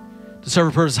saying? To serve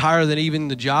a purpose higher than even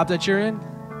the job that you're in.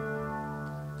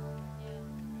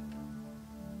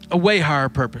 A way higher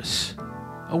purpose.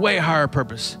 A way higher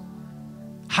purpose.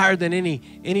 Higher than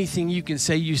anything you can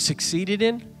say you succeeded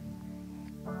in.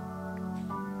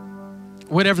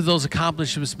 Whatever those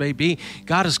accomplishments may be,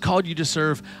 God has called you to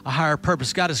serve a higher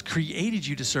purpose. God has created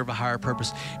you to serve a higher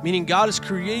purpose. Meaning God has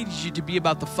created you to be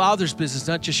about the Father's business,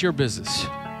 not just your business.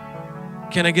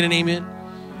 Can I get an amen?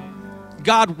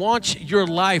 God wants your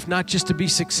life not just to be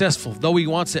successful, though he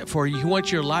wants that for you. He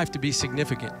wants your life to be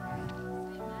significant.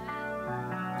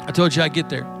 I told you I'd get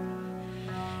there.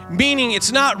 Meaning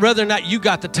it's not whether or not you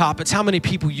got the top, it's how many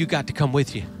people you got to come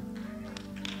with you.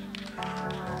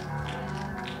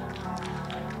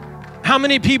 How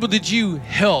many people did you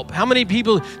help? How many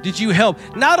people did you help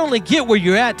not only get where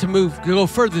you're at to go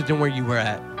further than where you were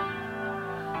at?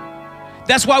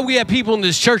 That's why we have people in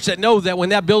this church that know that when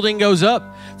that building goes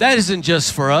up, that isn't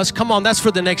just for us. Come on, that's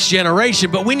for the next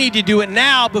generation. But we need to do it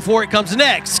now before it comes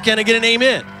next. Can I get an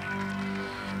amen?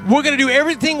 We're going to do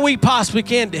everything we possibly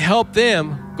can to help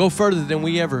them go further than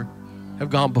we ever have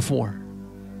gone before.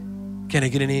 Can I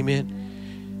get an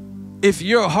amen? If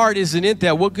your heart isn't in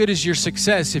that, what good is your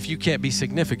success if you can't be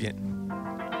significant?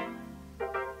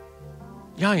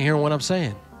 Y'all ain't hearing what I'm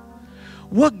saying.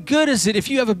 What good is it if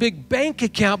you have a big bank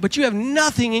account, but you have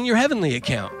nothing in your heavenly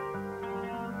account?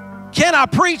 Can I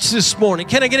preach this morning?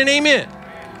 Can I get an amen?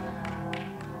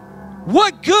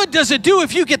 What good does it do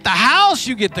if you get the house,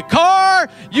 you get the car,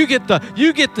 you get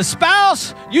the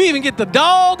spouse, you even get the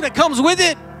dog that comes with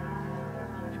it?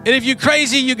 And if you're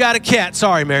crazy, you got a cat.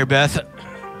 Sorry, Mary Beth.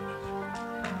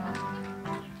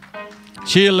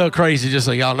 She's a little crazy, just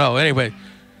so y'all know. Anyway,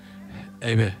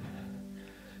 amen.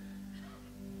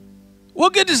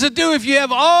 What good does it do if you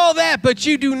have all that, but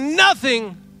you do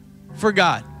nothing for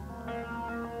God?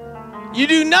 You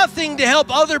do nothing to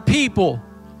help other people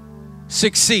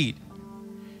succeed.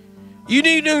 You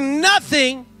do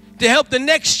nothing to help the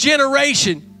next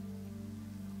generation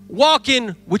walk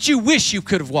in what you wish you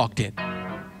could have walked in.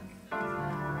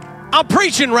 I'm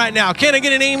preaching right now. Can I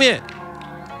get an amen?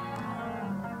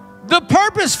 The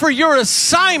purpose for your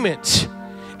assignment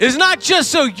is not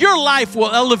just so your life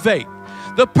will elevate.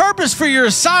 The purpose for your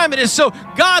assignment is so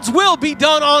God's will be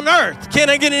done on earth. Can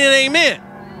I get an amen?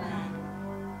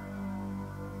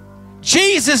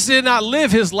 Jesus did not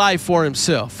live his life for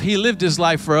himself. He lived his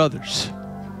life for others.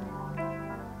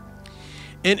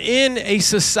 And in a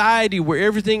society where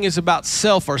everything is about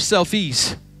self or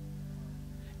selfies,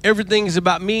 everything is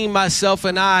about me, myself,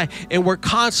 and I, and we're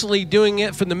constantly doing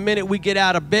it from the minute we get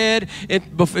out of bed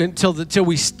until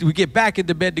we get back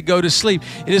into bed to go to sleep.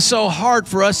 It is so hard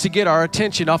for us to get our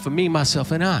attention off of me, myself,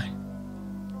 and I.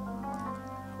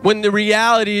 When the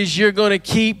reality is you're going to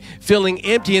keep feeling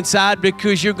empty inside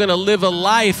because you're going to live a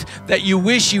life that you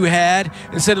wish you had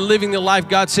instead of living the life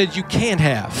God said you can't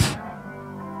have.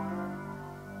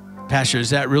 Pastor, is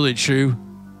that really true?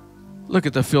 Look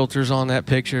at the filters on that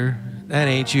picture. That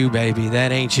ain't you, baby.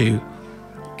 That ain't you.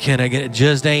 Can I get it?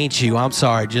 Just ain't you. I'm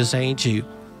sorry. Just ain't you.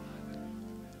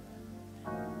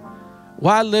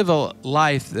 Why live a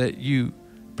life that you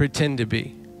pretend to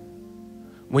be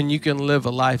when you can live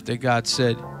a life that God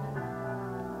said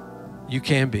you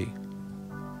can be?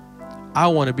 I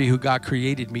want to be who God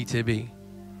created me to be,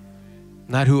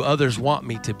 not who others want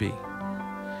me to be.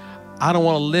 I don't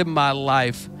want to live my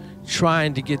life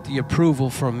trying to get the approval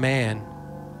from man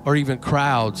or even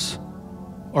crowds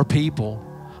or people.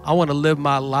 I want to live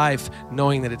my life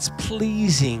knowing that it's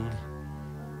pleasing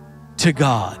to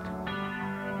God.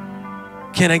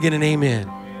 Can I get an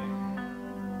amen?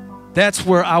 That's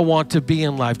where I want to be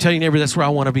in life. Tell your neighbor, that's where I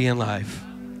want to be in life.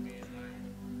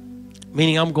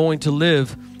 Meaning I'm going to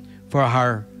live for a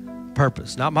higher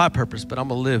purpose. Not my purpose, but I'm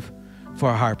going to live for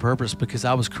a higher purpose because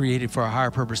I was created for a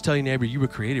higher purpose. Tell your neighbor, you were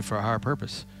created for a higher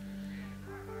purpose.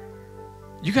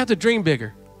 You got to dream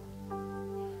bigger.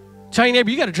 Tell your neighbor,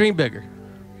 you got to dream bigger.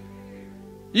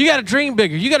 You got to dream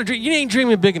bigger. You got to dream. You ain't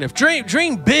dreaming big enough.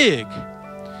 Dream big.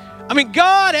 I mean,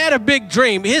 God had a big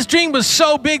dream. His dream was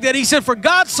so big that he said, for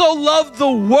God so loved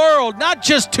the world, not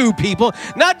just 2 people,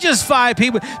 not just 5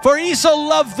 people, for he so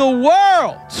loved the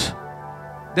world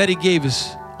that he gave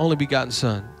his only begotten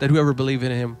son, that whoever believed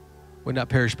in him would not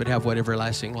perish but have what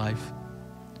everlasting life.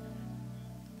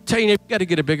 Tell your neighbor, you got to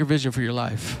get a bigger vision for your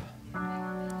life.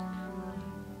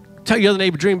 Tell your other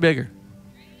neighbor, dream bigger.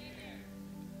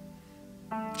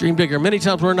 Dream bigger. Many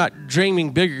times we're not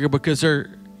dreaming bigger because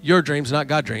they're your dreams, not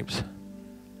God dreams.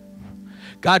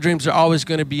 God dreams are always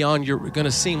going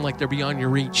to seem like they're beyond your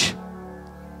reach.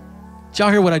 Did y'all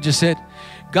hear what I just said?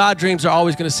 God dreams are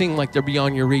always going to seem like they're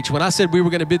beyond your reach. When I said we were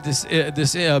going to build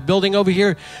this building over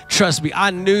here, trust me,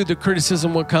 I knew the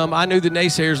criticism would come. I knew the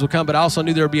naysayers would come, but I also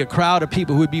knew there would be a crowd of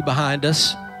people who would be behind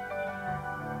us.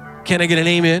 Can I get an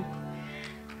amen?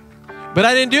 But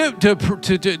I didn't do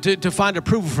it to find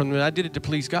approval from them. I did it to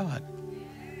please God.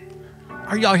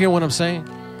 Are y'all hearing what I'm saying?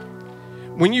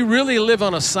 When you really live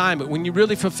on assignment, when you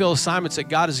really fulfill assignments that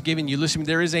God has given you, listen,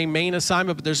 there is a main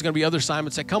assignment, but there's going to be other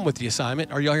assignments that come with the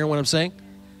assignment. Are y'all hearing what I'm saying?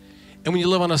 And when you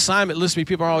live on assignment, listen to me,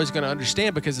 people are always going to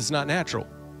understand because it's not natural.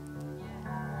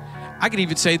 I could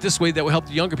even say it this way that will help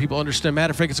the younger people understand.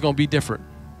 Matter of fact, it's going to be different.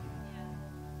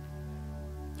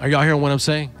 Are y'all hearing what I'm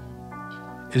saying?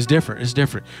 It's different. It's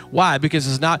different. Why? Because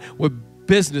it's not what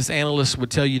business analysts would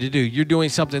tell you to do. You're doing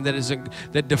something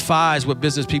that defies what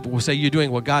business people will say. You're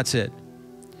doing what God said.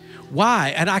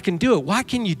 Why? And I can do it. Why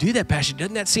can you do that, Pastor?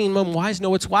 Doesn't that seem unwise?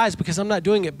 No, it's wise because I'm not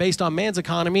doing it based on man's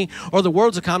economy or the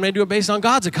world's economy. I do it based on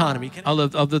God's economy.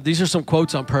 These are some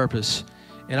quotes on purpose.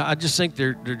 And I just think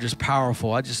they're just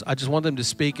powerful. I just want them to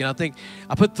speak. And I think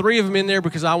I put 3 of them in there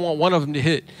because I want one of them to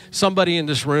hit somebody in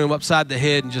this room upside the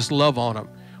head and just love on them.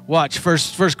 Watch,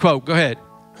 first quote. Go ahead.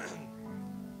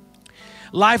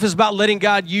 Life is about letting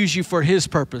God use you for his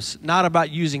purpose, not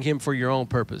about using him for your own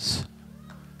purpose.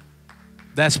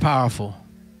 That's powerful.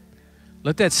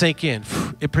 Let that sink in.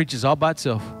 It preaches all by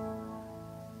itself.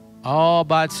 All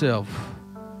by itself.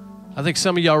 I think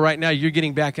some of y'all right now, you're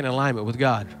getting back in alignment with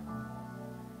God.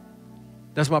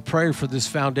 That's my prayer for this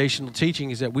foundational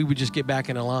teaching, is that we would just get back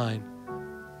in line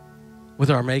with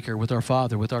our Maker, with our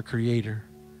Father, with our Creator.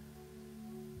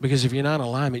 Because if you're not in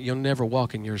alignment, you'll never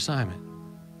walk in your assignment.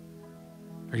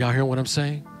 Are y'all hearing what I'm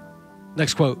saying?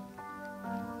 Next quote.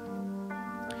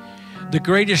 The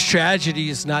greatest tragedy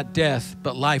is not death,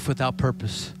 but life without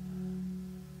purpose.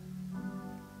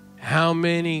 How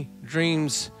many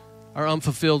dreams are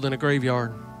unfulfilled in a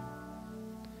graveyard?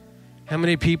 How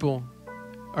many people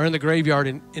are in the graveyard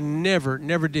and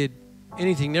never did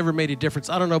anything, never made a difference?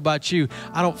 I don't know about you.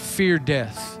 I don't fear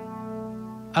death.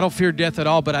 I don't fear death at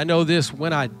all, but I know this.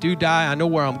 When I do die, I know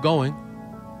where I'm going.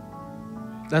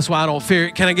 That's why I don't fear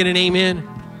it. Can I get an amen?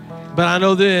 But I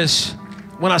know this.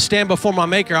 When I stand before my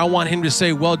Maker, I want him to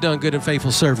say, well done, good and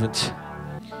faithful servant.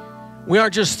 We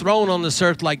aren't just thrown on this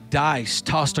earth like dice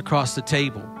tossed across the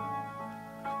table.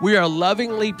 We are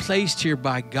lovingly placed here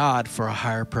by God for a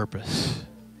higher purpose.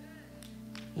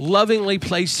 Lovingly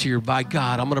placed here by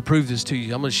God. I'm going to prove this to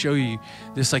you. I'm going to show you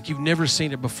this like you've never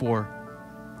seen it before.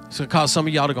 It's going to cause some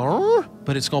of y'all to go,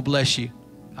 but it's going to bless you.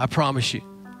 I promise you.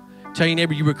 Tell your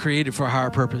neighbor you were created for a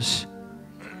higher purpose.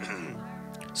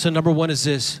 So number 1 is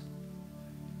this.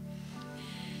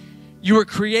 You were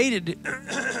created,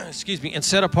 excuse me, and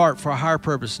set apart for a higher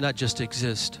purpose, not just to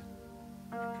exist.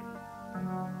 I'm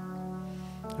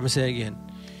going to say it again.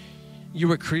 You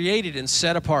were created and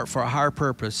set apart for a higher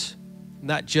purpose,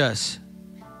 not just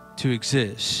to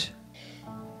exist.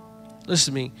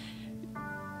 Listen to me.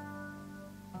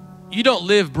 You don't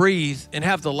live, breathe, and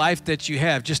have the life that you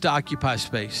have just to occupy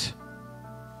space.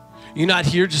 You're not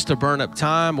here just to burn up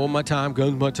time. When my time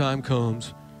comes, my time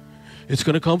comes. It's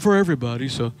going to come for everybody,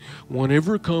 so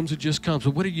whenever it comes, it just comes.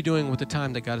 But what are you doing with the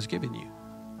time that God has given you?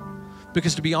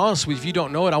 Because to be honest with you, if you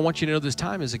don't know it, I want you to know this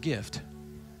time is a gift.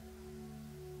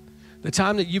 The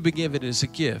time that you've been given is a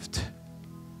gift.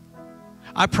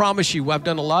 I promise you, I've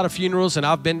done a lot of funerals, and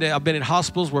I've been in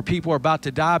hospitals where people are about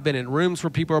to die. I've been in rooms where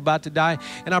people are about to die.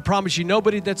 And I promise you,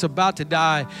 nobody that's about to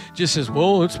die just says,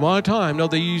 well, it's my time. No,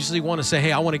 they usually want to say,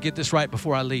 hey, I want to get this right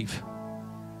before I leave.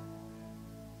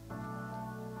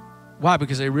 Why?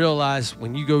 Because they realize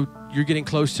when you're getting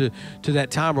close to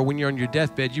that time, or when you're on your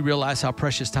deathbed, you realize how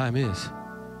precious time is.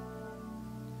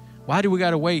 Why do we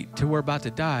got to wait till we're about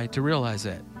to die to realize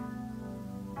that?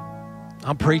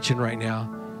 I'm preaching right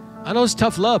now. I know it's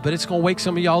tough love, but it's going to wake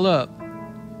some of y'all up.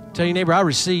 Tell your neighbor, I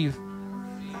receive.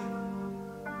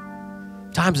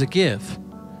 Time's a gift.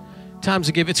 Time's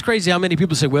a gift. It's crazy how many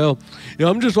people say, well,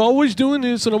 I'm just always doing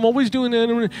this and I'm always doing that.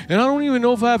 And I don't even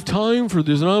know if I have time for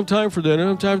this. And I don't have time for that. I don't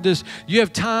have time for this. You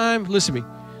have time. Listen to me.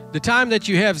 The time that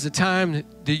you have is the time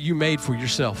that you made for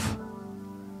yourself.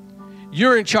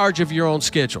 You're in charge of your own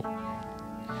schedule.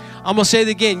 I'm going to say it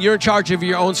again. You're in charge of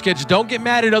your own schedule. Don't get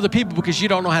mad at other people because you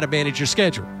don't know how to manage your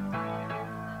schedule.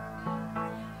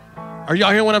 Are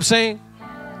y'all hearing what I'm saying?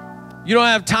 You don't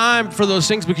have time for those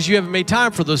things because you haven't made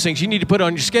time for those things. You need to put it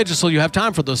on your schedule so you have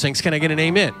time for those things. Can I get an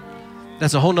amen?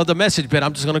 That's a whole nother message, but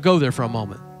I'm just going to go there for a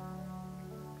moment.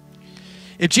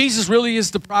 If Jesus really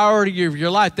is the priority of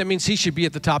your life, that means he should be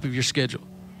at the top of your schedule.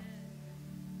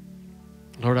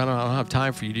 Lord, I don't have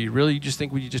time for you. Do you really just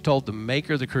think what you just told the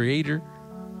Maker, the Creator,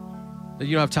 that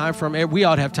you don't have time for him? We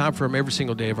ought to have time for him every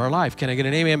single day of our life. Can I get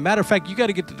an amen? Matter of fact, you got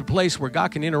to get to the place where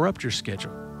God can interrupt your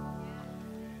schedule.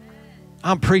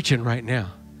 I'm preaching right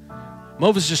now.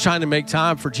 Moses is just trying to make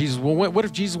time for Jesus. Well, what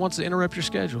if Jesus wants to interrupt your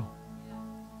schedule?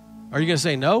 Are you going to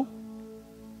say no?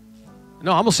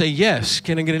 No, I'm going to say yes.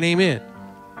 Can I get an amen?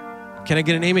 Can I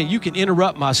get an amen? You can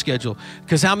interrupt my schedule.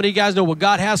 Because how many of you guys know what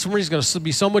God has for me is going to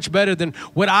be so much better than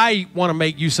what I want to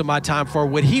make use of my time for.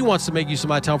 What he wants to make use of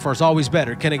my time for is always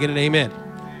better. Can I get an amen?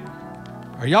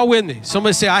 Are y'all with me?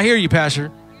 Somebody say, I hear you,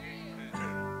 Pastor.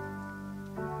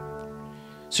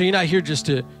 So you're not here just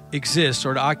to exist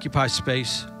or to occupy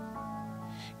space.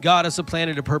 God has a plan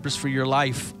and a purpose for your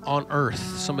life on earth.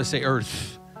 Somebody say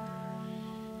earth.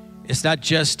 It's not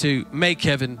just to make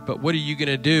heaven, but what are you going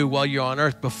to do while you're on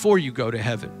earth before you go to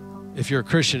heaven, if you're a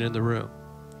Christian in the room?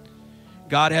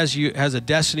 God has a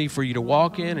destiny for you to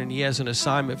walk in, and he has an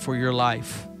assignment for your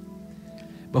life.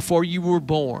 Before you were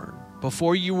born,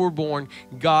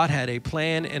 God had a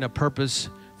plan and a purpose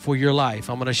for your life.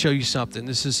 I'm going to show you something.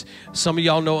 This is, some of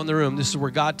y'all know in the room, this is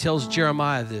where God tells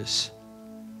Jeremiah this.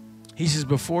 He says,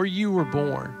 before you were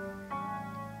born,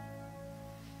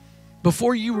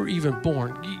 before you were even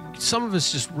born, some of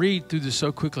us just read through this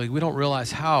so quickly, we don't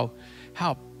realize how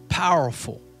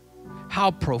powerful, how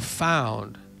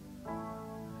profound.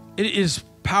 It is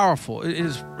powerful. It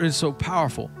is so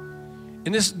powerful.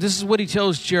 And this is what he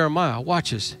tells Jeremiah. Watch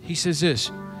this. He says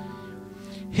this.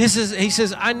 He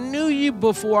says, I knew you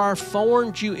before I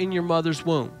formed you in your mother's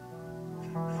womb.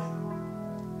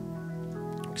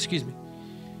 Excuse me.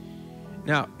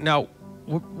 Now,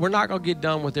 we're not going to get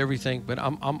done with everything, but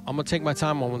I'm going to take my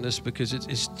time on this because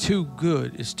it's too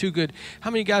good. It's too good. How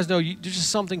many of you guys know there's just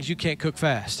some things you can't cook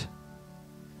fast?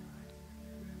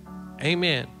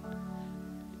 Amen.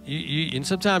 And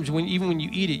sometimes even when you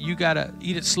eat it, you got to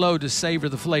eat it slow to savor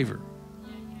the flavor.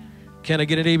 Can I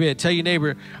get an amen? Tell your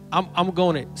neighbor, I'm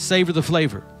going to savor the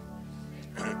flavor.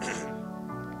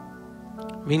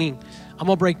 Meaning, I'm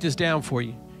going to break this down for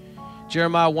you.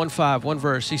 Jeremiah 1:5, one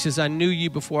verse. He says, I knew you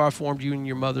before I formed you in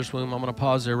your mother's womb. I'm going to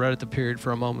pause there right at the period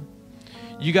for a moment.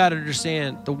 You got to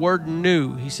understand, the word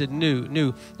knew, he said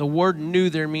knew. The word knew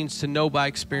there means to know by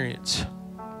experience.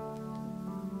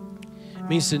 It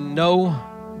means to know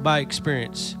by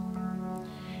experience.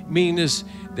 Meaning this,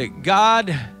 that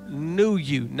God knew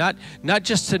you, not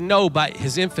just to know by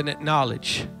his infinite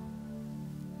knowledge.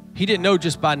 He didn't know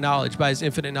just by knowledge, by his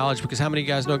infinite knowledge, because how many of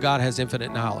you guys know God has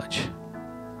infinite knowledge?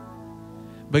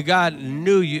 But God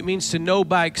knew you. It means to know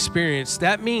by experience.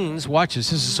 That means, watch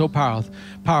this is so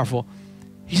powerful.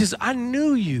 He says, I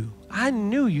knew you. I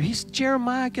knew you. He's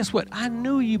Jeremiah, guess what? I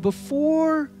knew you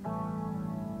before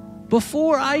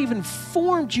I even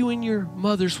formed you in your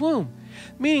mother's womb.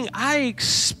 Meaning I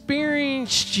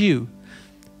experienced you.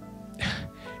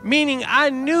 Meaning I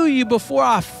knew you before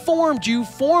I formed you.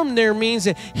 Formed there means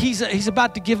that he's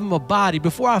about to give him a body.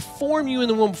 Before I form you in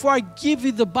the womb, before I give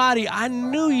you the body, I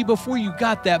knew you before you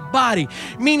got that body.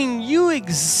 Meaning you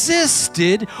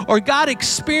existed, or God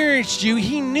experienced you.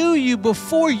 He knew you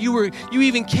before you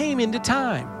even came into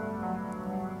time.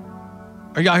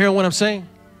 Are y'all hearing what I'm saying?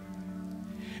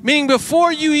 Meaning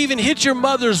before you even hit your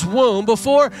mother's womb,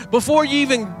 before you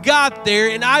even got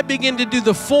there and I begin to do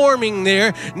the forming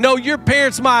there, no, your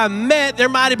parents might have met. There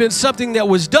might have been something that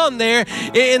was done there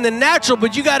in the natural,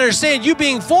 but you got to understand, you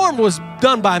being formed was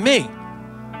done by me.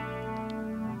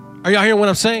 Are y'all hearing what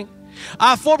I'm saying?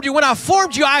 I formed you. When I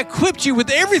formed you, I equipped you with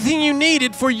everything you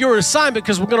needed for your assignment,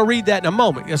 because we're going to read that in a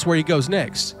moment. That's where he goes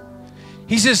next.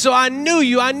 He says, so I knew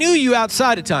you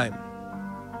outside of time.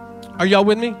 Are y'all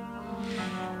with me?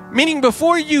 Meaning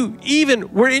before you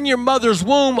even were in your mother's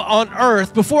womb on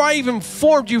earth, before I even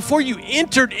formed you, before you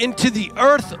entered into the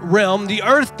earth realm, the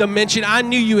earth dimension, I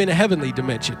knew you in a heavenly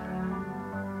dimension.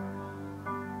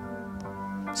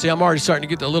 See, I'm already starting to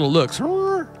get the little looks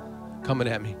coming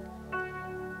at me.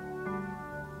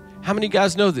 How many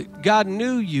guys know that God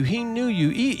knew you? He knew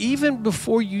you even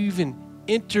before you even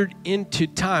entered into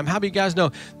time. How many guys know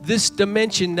this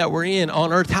dimension that we're in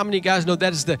on earth? How many guys know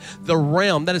that is the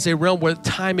realm? That is a realm where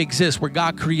time exists, where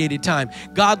God created time.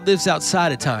 God lives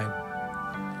outside of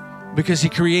time because he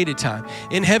created time.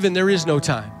 In heaven, there is no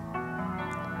time.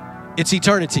 It's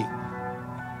eternity.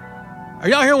 Are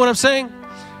y'all hearing what I'm saying?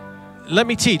 Let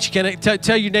me teach. Can I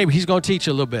tell your neighbor? He's going to teach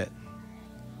a little bit.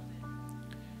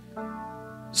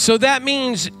 So that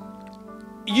means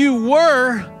you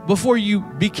were before you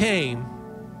became.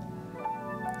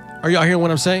 Are y'all hearing what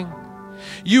I'm saying?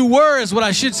 You were is what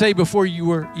I should say before you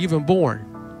were even born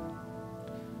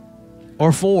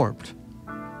or formed.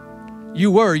 You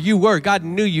were. God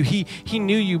knew you. He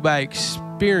knew you by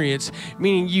experience,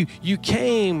 meaning you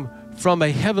came from a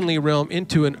heavenly realm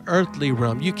into an earthly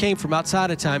realm. You came from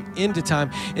outside of time into time,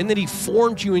 and then he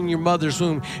formed you in your mother's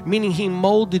womb, meaning he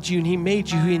molded you and he made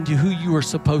you into who you were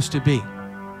supposed to be.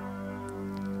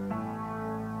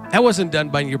 That wasn't done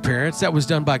by your parents. That was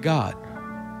done by God.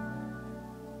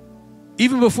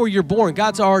 Even before you're born,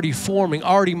 God's already forming,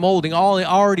 already molding,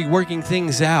 already working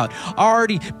things out,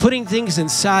 already putting things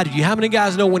inside of you. How many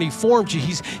guys know when he formed you,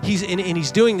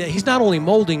 he's doing that? He's not only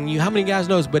molding you. How many guys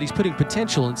knows, but he's putting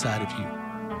potential inside of you.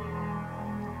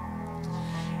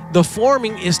 The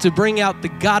forming is to bring out the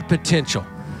God potential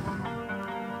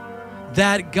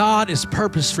that God is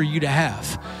purpose for you to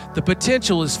have. The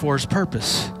potential is for his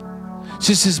purpose.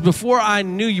 She says, before I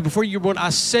knew you, before you were born, I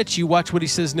set you. Watch what he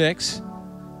says next.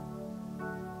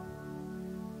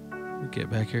 Let me get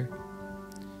back here.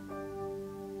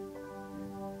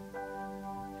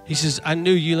 He says, I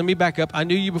knew you. Let me back up. I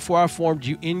knew you before I formed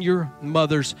you in your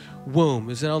mother's womb.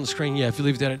 Is that on the screen? Yeah, if you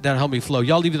leave that, that'll help me flow.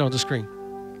 Y'all leave it on the screen.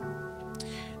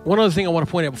 One other thing I want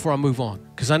to point out before I move on,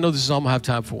 because I know this is all I'm going to have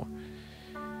time for.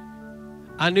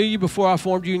 I knew you before I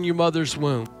formed you in your mother's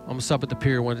womb. I'm going to stop at the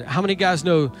pier one. How many guys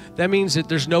know that means that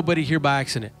there's nobody here by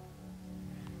accident?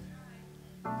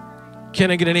 Can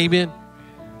I get an amen?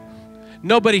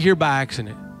 Nobody here by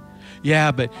accident.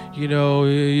 Yeah, but, you know,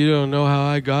 you don't know how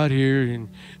I got here, and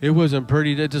it wasn't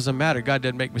pretty. That doesn't matter. God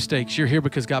doesn't make mistakes. You're here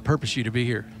because God purposed you to be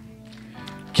here.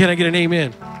 Can I get an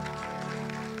amen?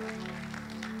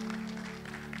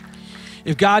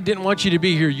 If God didn't want you to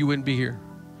be here, you wouldn't be here.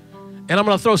 And I'm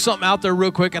going to throw something out there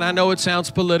real quick, and I know it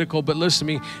sounds political, but listen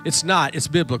to me. It's not. It's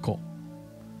biblical.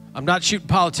 I'm not shooting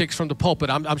politics from the pulpit.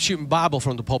 I'm shooting Bible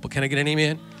from the pulpit. Can I get an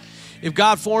amen? If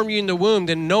God formed you in the womb,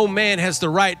 then no man has the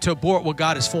right to abort what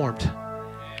God has formed.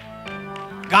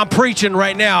 I'm preaching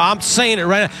right now. I'm saying it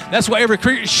right now. That's why every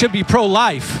Christian should be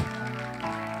pro-life.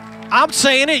 I'm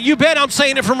saying it. You bet I'm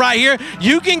saying it from right here.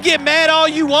 You can get mad all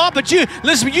you want, but you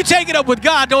listen, you take it up with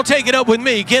God, don't take it up with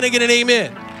me. Can I get an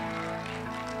amen?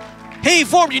 He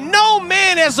formed you. No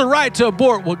man has the right to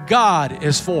abort what God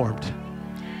has formed.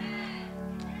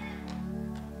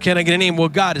 Can I get an amen?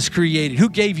 What God has created. Who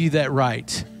gave you that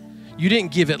right? You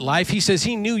didn't give it life. He says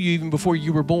he knew you even before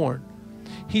you were born.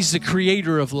 He's the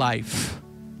creator of life.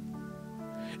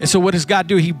 And so what does God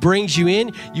do? He brings you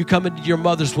in. You come into your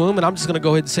mother's womb. And I'm just going to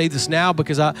go ahead and say this now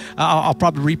because I'll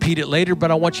probably repeat it later.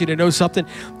 But I want you to know something.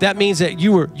 That means that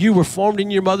you were formed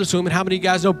in your mother's womb. And how many of you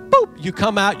guys know, boop, you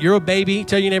come out, you're a baby.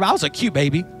 Tell your neighbor, I was a cute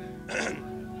baby.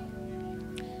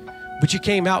 But you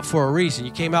came out for a reason.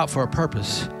 You came out for a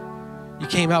purpose. You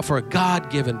came out for a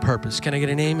God-given purpose. Can I get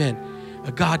an amen?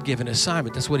 A God-given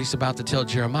assignment. That's what he's about to tell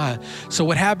Jeremiah. So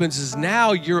what happens is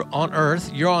now you're on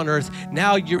earth.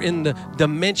 Now you're in the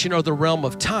dimension or the realm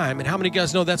of time. And how many of you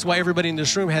guys know that's why everybody in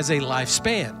this room has a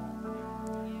lifespan?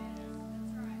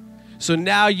 So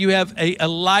now you have a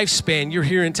lifespan. You're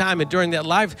here in time. And during that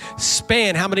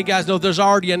lifespan, how many guys know there's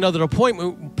already another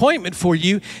appointment for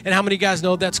you? And how many guys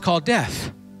know that's called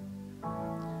death?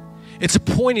 It's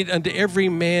appointed unto every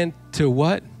man to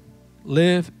what?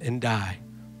 Live and die.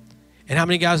 And how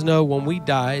many guys know when we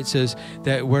die, it says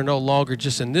that we're no longer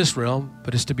just in this realm,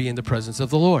 but it's to be in the presence of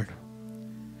the Lord.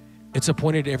 It's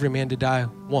appointed to every man to die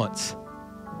once,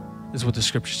 is what the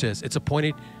scripture says. It's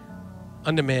appointed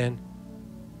unto man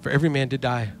for every man to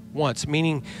die once.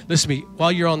 Meaning, listen to me,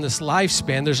 while you're on this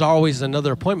lifespan, there's always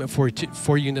another appointment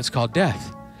for you, and that's called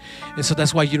death. And so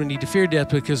that's why you don't need to fear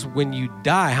death, because when you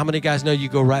die, how many guys know you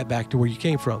go right back to where you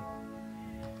came from?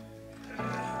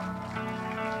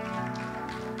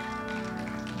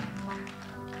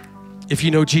 If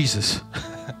you know Jesus.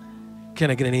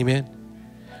 Can I get an amen?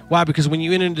 Why? Because when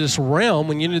you enter into this realm,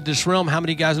 how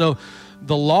many guys know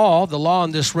the law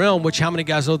in this realm, which how many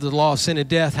guys know the law of sin and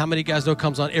death, how many guys know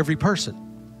comes on every person?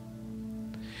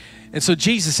 And so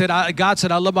Jesus said, God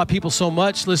said, I love my people so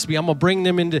much. Listen to me, I'm going to bring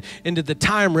them into the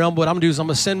time realm. What I'm going to do is I'm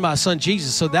going to send my son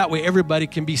Jesus so that way everybody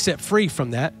can be set free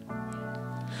from that.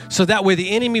 So that way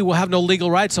the enemy will have no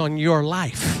legal rights on your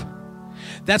life.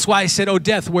 That's why I said, oh,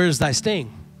 death, where's thy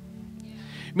sting?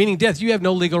 Meaning, death, you have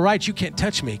no legal rights. You can't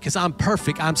touch me because I'm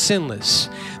perfect. I'm sinless.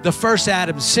 The first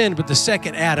Adam sinned, but the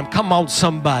second Adam, come on,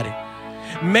 somebody,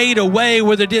 made a way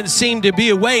where there didn't seem to be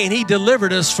a way, and he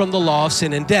delivered us from the law of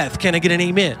sin and death. Can I get an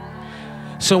amen?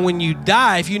 So when you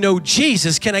die, if you know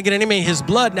Jesus, can I get an amen? His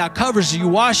blood now covers you,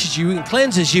 washes you, and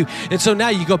cleanses you. And so now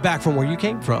you go back from where you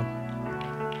came from.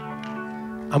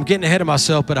 I'm getting ahead of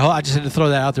myself, but I just had to throw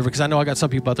that out there because I know I got some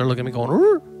people out there looking at me going,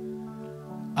 "Rrr."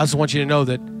 I just want you to know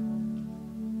that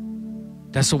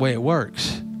that's the way it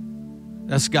works.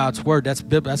 That's God's word.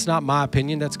 That's not my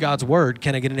opinion. That's God's word.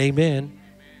 Can I get an amen?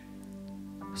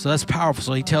 So that's powerful.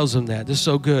 So he tells them that. This is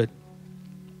so good.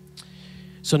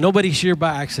 So nobody's here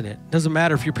by accident. Doesn't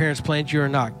matter if your parents planned you or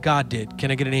not. God did.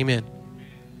 Can I get an amen?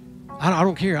 I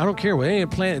don't care. I don't care what any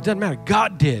plan. It doesn't matter.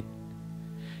 God did.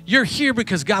 You're here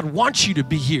because God wants you to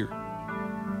be here.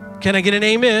 Can I get an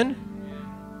amen?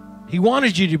 He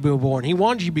wanted you to be born. He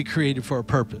wanted you to be created for a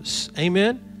purpose.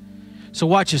 Amen? So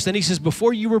watch this. Then he says,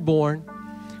 before you were born,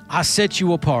 I set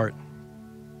you apart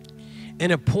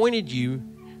and appointed you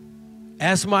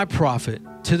as my prophet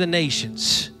to the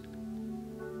nations.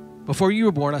 Before you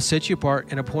were born, I set you apart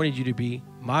and appointed you to be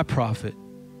my prophet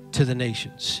to the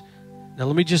nations. Now,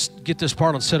 let me just get this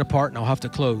part on set apart, and I'll have to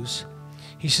close.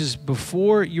 He says,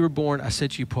 before you were born, I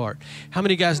set you apart. How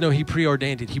many guys know he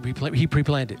preordained it? He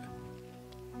pre-planned it.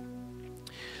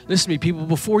 Listen to me, people.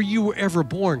 Before you were ever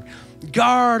born,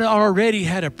 God already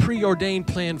had a preordained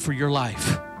plan for your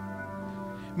life.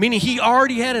 Meaning he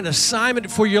already had an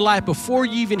assignment for your life before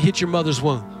you even hit your mother's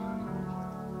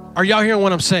womb. Are y'all hearing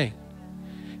what I'm saying?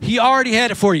 He already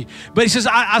had it for you. But he says,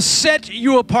 I set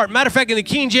you apart. Matter of fact, in the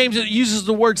King James, it uses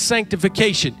the word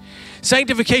sanctification.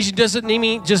 Sanctification doesn't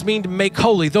just mean to make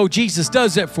holy, though Jesus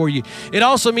does that for you. It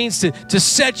also means to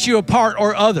set you apart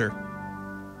or other,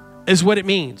 is what it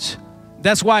means.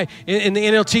 That's why in the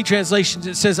NLT translations,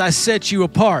 it says, I set you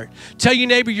apart. Tell your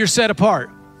neighbor you're set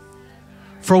apart.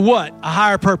 For what? A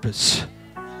higher purpose.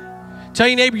 Tell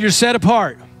your neighbor you're set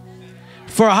apart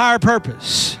for a higher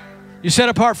purpose. You're set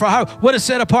apart for a higher. What does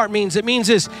set apart means? It means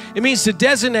this. It means to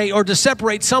designate or to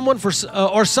separate someone for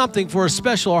or something for a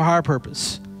special or higher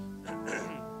purpose.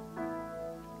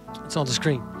 It's on the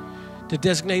screen. To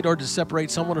designate or to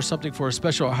separate someone or something for a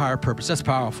special or higher purpose. That's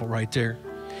powerful right there.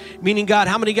 Meaning God,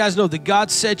 how many guys know that God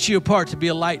sets you apart to be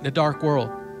a light in a dark world?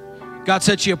 God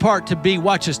sets you apart to be,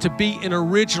 watch this, to be an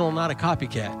original, not a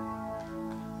copycat.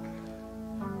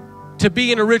 To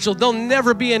be an original. There'll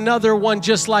never be another one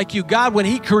just like you. God, when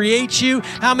he creates you,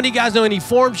 how many guys know when he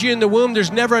forms you in the womb,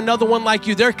 there's never another one like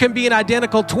you. There can be an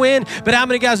identical twin, but how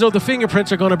many guys know the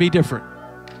fingerprints are going to be different?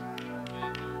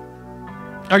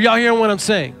 Are y'all hearing what I'm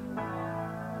saying?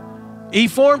 He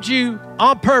formed you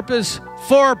on purpose,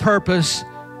 for a purpose,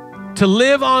 to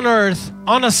live on earth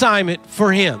on assignment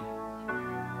for him.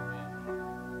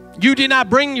 You did not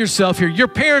bring yourself here. Your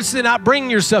parents did not bring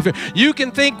yourself here. You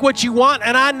can think what you want,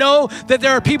 and I know that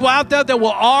there are people out there that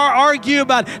will argue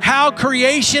about how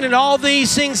creation and all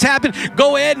these things happen.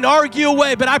 Go ahead and argue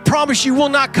away, but I promise you will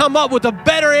not come up with a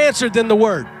better answer than the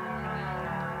Word.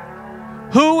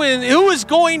 Who is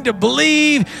going to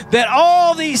believe that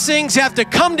all these things have to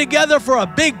come together for a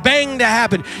big bang to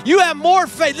happen? You have more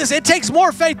faith. Listen, it takes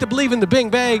more faith to believe in the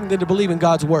big bang than to believe in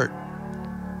God's Word.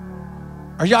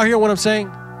 Are y'all hearing what I'm saying?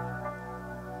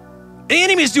 The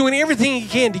enemy is doing everything he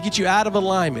can to get you out of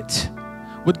alignment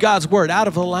with God's Word, out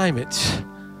of alignment,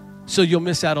 so you'll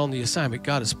miss out on the assignment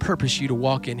God has purposed you to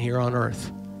walk in here on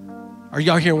earth. Are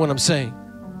y'all hearing what I'm saying?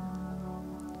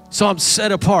 So I'm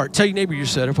set apart. Tell your neighbor you're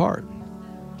set apart.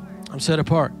 I'm set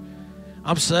apart.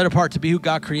 I'm set apart to be who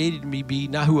God created me to be,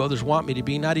 not who others want me to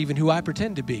be, not even who I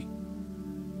pretend to be.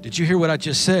 Did you hear what I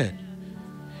just said?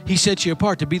 He set you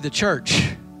apart to be the church.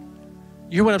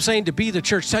 You hear what I'm saying? To be the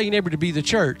church. Tell your neighbor to be the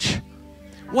church.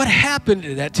 What happened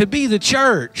to that? To be the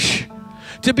church.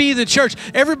 To be the church.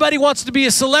 Everybody wants to be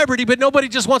a celebrity, but nobody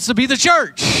just wants to be the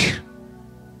church.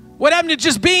 What happened to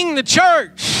just being the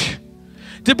church?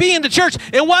 To be in the church.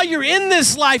 And while you're in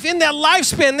this life, in that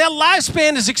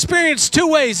lifespan is experienced two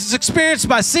ways. It's experienced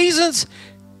by seasons,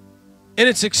 and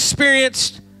it's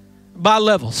experienced by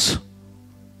levels.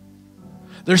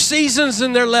 There's seasons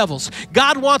and their levels.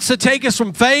 God wants to take us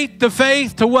from faith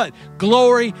to what?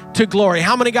 Glory to glory.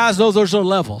 How many guys know those are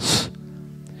levels?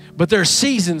 But there are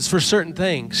seasons for certain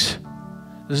things.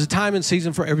 There's a time and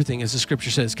season for everything, as the scripture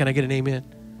says. Can I get an amen?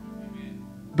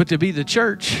 But to be the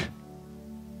church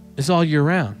is all year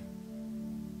round.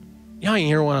 Y'all ain't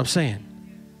hearing what I'm saying.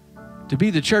 To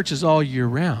be the church is all year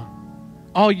round.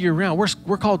 All year round.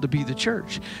 We're called to be the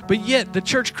church. But yet the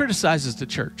church criticizes the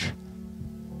church.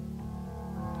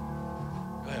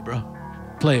 Bro,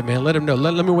 play it, man. Let him know.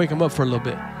 Let me wake him up for a little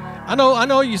bit. I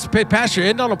know you say, Pastor,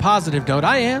 end on a positive note.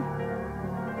 I am.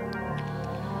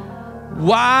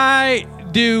 Why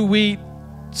do we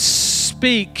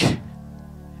speak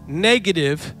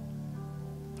negative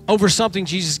over something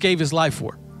Jesus gave his life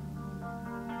for?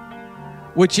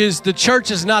 Which is the church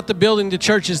is not the building, the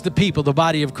church is the people, the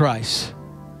body of Christ.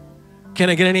 Can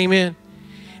I get an amen?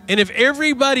 And if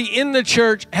everybody in the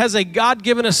church has a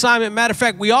God-given assignment, matter of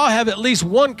fact, we all have at least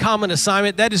one common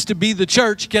assignment, that is to be the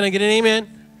church. Can I get an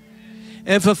amen?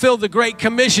 And fulfill the Great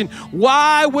Commission.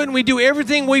 Why wouldn't we do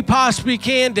everything we possibly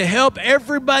can to help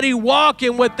everybody walk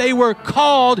in what they were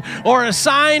called or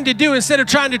assigned to do instead of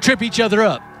trying to trip each other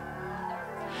up?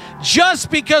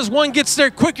 Just because one gets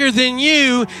there quicker than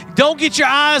you, don't get your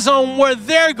eyes on where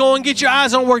they're going. Get your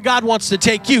eyes on where God wants to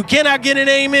take you. Can I get an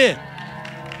amen?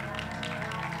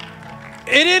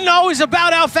 It isn't always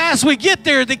about how fast we get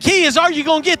there. The key is, are you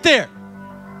going to get there?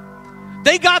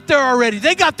 They got there already.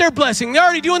 They got their blessing. They're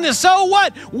already doing this. So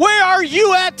what? Where are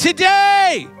you at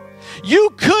today?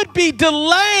 You could be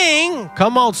delaying,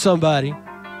 come on somebody,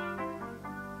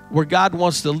 where God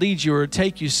wants to lead you or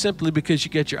take you simply because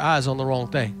you get your eyes on the wrong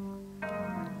thing.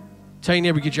 Tell your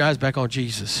neighbor, get your eyes back on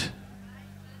Jesus.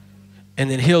 And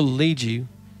then he'll lead you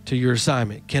to your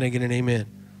assignment. Can I get an amen?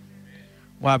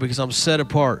 Why? Because I'm set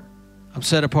apart. I'm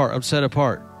set apart. I'm set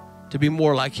apart to be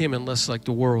more like him and less like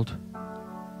the world.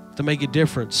 To make a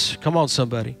difference. Come on,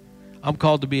 somebody. I'm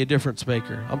called to be a difference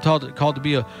maker. I'm called to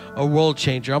be a world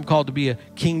changer. I'm called to be a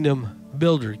kingdom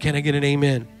builder. Can I get an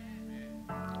amen?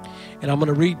 And I'm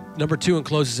going to read number 2 and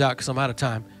close this out because I'm out of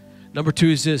time. Number 2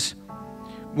 is this.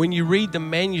 When you read the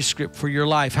manuscript for your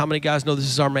life, how many guys know this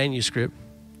is our manuscript?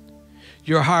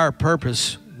 Your higher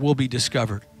purpose will be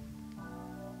discovered.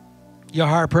 Your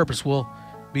higher purpose will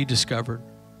be discovered.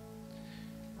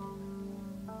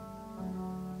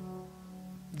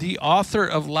 The author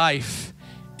of life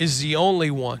is the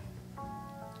only one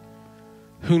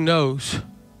who knows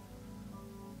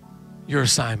your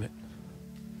assignment.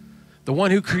 The one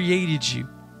who created you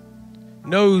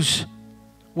knows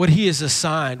what he has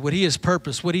assigned, what he has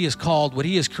purposed, what he has called, what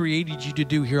he has created you to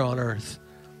do here on earth.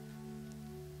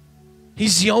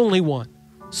 He's the only one.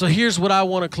 So here's what I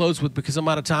want to close with because I'm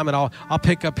out of time and I'll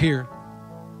pick up here.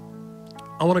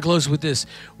 I want to close with this.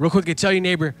 Real quickly, tell your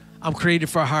neighbor, I'm created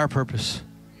for a higher purpose.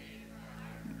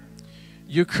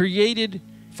 You're created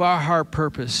for a higher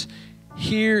purpose.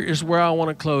 Here is where I want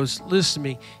to close. Listen to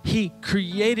me. He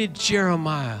created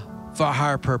Jeremiah for a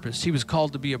higher purpose. He was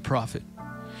called to be a prophet.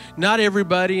 Not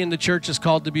everybody in the church is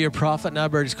called to be a prophet. Not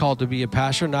everybody's called to be a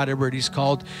pastor. Not everybody's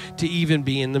called to even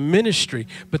be in the ministry.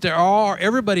 But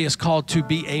everybody is called to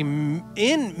be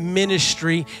in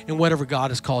ministry in whatever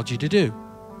God has called you to do.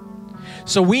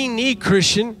 So we need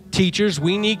Christian teachers.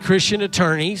 We need Christian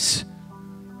attorneys.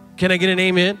 Can I get an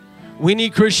amen? We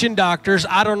need Christian doctors.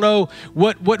 I don't know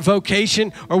what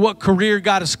vocation or what career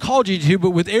God has called you to,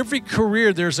 but with every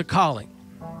career, there's a calling.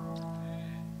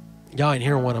 Y'all ain't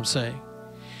hearing what I'm saying.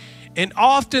 And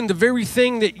often the very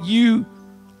thing that you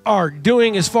are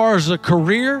doing as far as a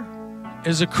career,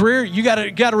 you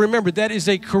gotta remember that is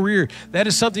a career. That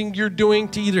is something you're doing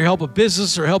to either help a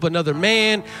business or help another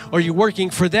man, or you're working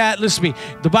for that. Listen to me.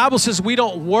 The Bible says we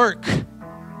don't work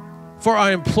for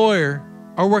our employer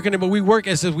or working, but we work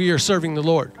as if we are serving the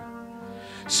Lord.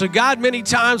 So God many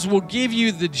times will give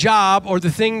you the job or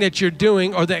the thing that you're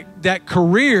doing or that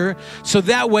career so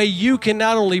that way you can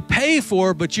not only pay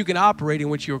for, but you can operate in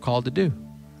what you were called to do.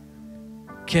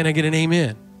 Can I get an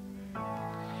amen?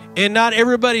 And not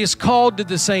everybody is called to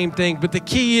the same thing, but the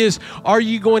key is, are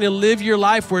you going to live your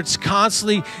life where it's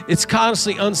constantly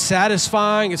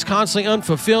unsatisfying, it's constantly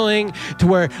unfulfilling, to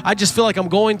where I just feel like I'm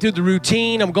going through the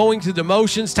routine, I'm going through the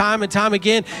motions time and time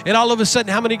again, and all of a sudden,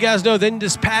 how many guys know then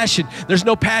this passion, there's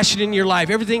no passion in your life,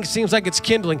 everything seems like it's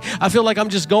kindling. I feel like I'm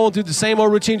just going through the same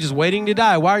old routine, just waiting to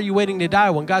die. Why are you waiting to die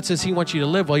when God says he wants you to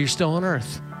live while you're still on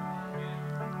earth?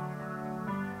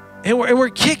 And we're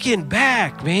kicking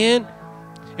back, man.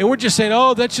 And we're just saying,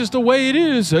 oh, that's just the way it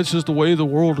is. That's just the way the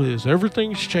world is.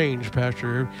 Everything's changed,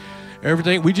 Pastor.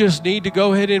 Everything. We just need to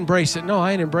go ahead and embrace it. No,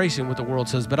 I ain't embracing what the world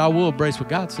says, but I will embrace what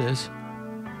God says.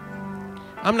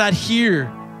 I'm not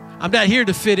here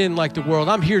to fit in like the world.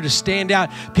 I'm here to stand out.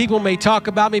 People may talk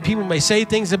about me. People may say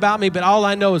things about me, but all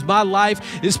I know is my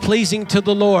life is pleasing to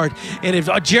the Lord. And if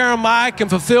Jeremiah can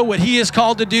fulfill what he is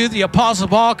called to do, the Apostle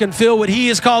Paul can fulfill what he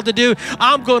is called to do,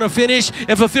 I'm going to finish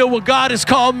and fulfill what God has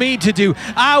called me to do.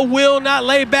 I will not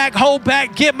lay back, hold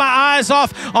back, get my eyes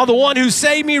off on the one who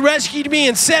saved me, rescued me,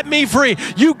 and set me free.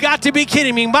 You got to be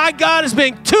kidding me. My God has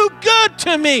been too good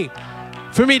to me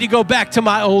for me to go back to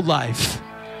my old life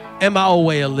and my old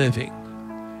way of living.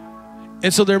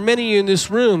 And so there are many in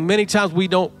this room, many times we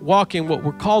don't walk in what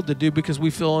we're called to do because we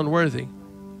feel unworthy.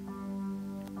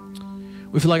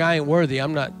 We feel like I ain't worthy.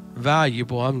 I'm not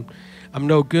valuable. I'm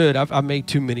no good. I've made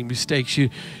too many mistakes. You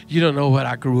don't know what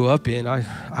I grew up in.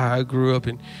 I grew up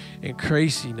in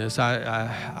craziness.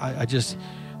 I just,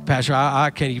 Pastor,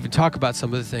 I can't even talk about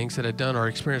some of the things that I've done or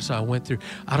experiences I went through.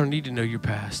 I don't need to know your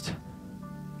past.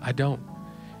 I don't.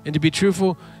 And to be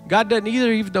truthful, God doesn't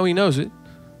either, even though he knows it.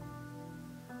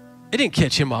 It didn't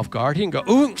catch him off guard. He didn't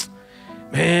go, ooh,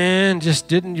 man, just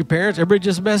didn't your parents, everybody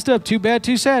just messed up. Too bad,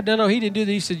 too sad. No, he didn't do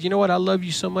that. He said, you know what? I love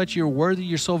you so much. You're worthy.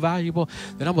 You're so valuable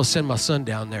that I'm going to send my son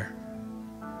down there.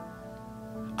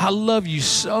 I love you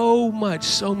so much,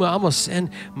 so much. I'm going to send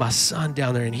my son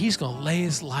down there, and he's going to lay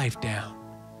his life down.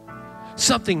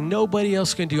 Something nobody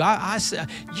else can do. I said,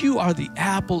 you are the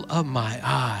apple of my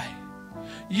eye.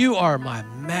 You are my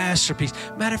masterpiece.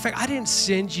 Matter of fact, I didn't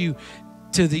send you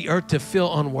to the earth to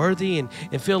feel unworthy and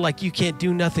feel like you can't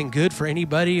do nothing good for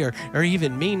anybody or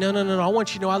even me. No. I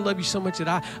want you to know I love you so much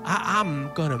that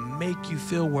I'm going to make you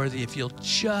feel worthy if you'll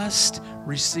just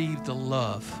receive the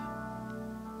love.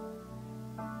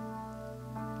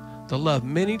 The love.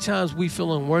 Many times we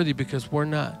feel unworthy because we're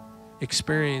not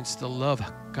experience the love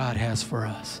God has for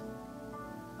us.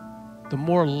 The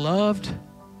more loved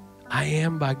I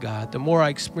am by God, the more I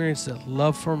experience that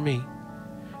love for me,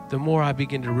 the more I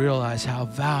begin to realize how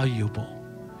valuable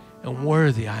and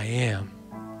worthy I am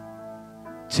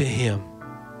to Him.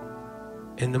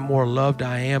 And the more loved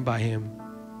I am by Him,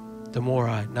 the more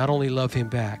I not only love Him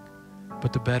back,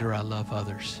 but the better I love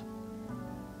others.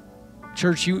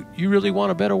 Church, you really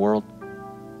want a better world?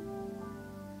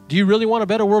 Do you really want a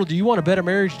better world? Do you want a better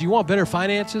marriage? Do you want better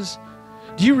finances?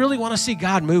 Do you really want to see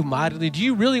God move mightily? Do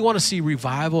you really want to see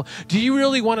revival? Do you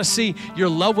really want to see your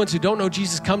loved ones who don't know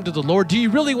Jesus come to the Lord? Do you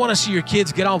really want to see your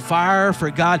kids get on fire for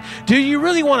God? Do you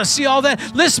really want to see all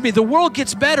that? Listen to me, the world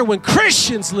gets better when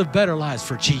Christians live better lives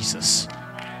for Jesus.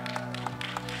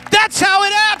 That's how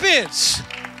it happens.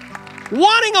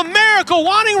 Wanting a miracle,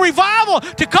 wanting revival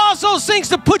to cause those things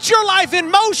to put your life in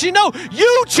motion. No,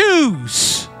 you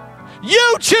choose.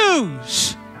 You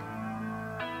choose.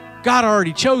 God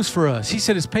already chose for us. He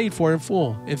said it's paid for in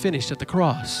full and finished at the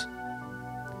cross.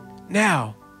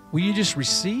 Now, will you just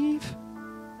receive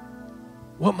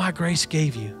what my grace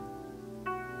gave you,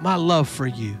 my love for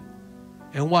you,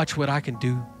 and watch what I can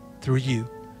do through you?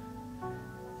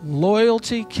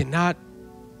 Loyalty cannot,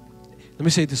 let me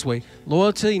say it this way,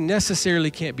 loyalty necessarily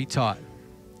can't be taught.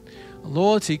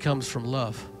 Loyalty comes from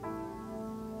love.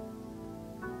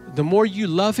 The more you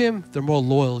love Him, the more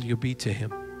loyal you'll be to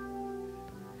Him.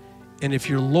 And if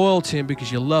you're loyal to Him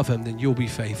because you love Him, then you'll be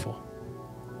faithful.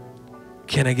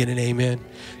 Can I get an amen?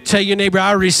 Tell your neighbor,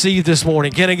 I received this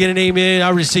morning. Can I get an amen?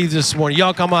 I received this morning.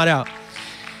 Y'all come on out.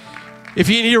 If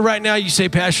you're in here right now, you say,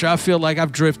 Pastor, I feel like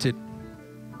I've drifted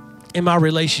in my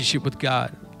relationship with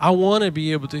God. I want to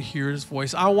be able to hear His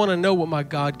voice. I want to know what my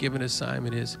God-given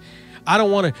assignment is. I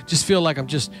don't want to just feel like I'm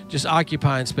just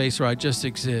occupying space or I just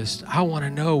exist. I want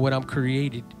to know what I'm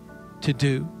created to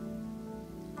do.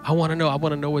 I want to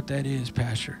know what that is,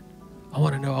 Pastor. I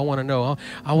want to know. I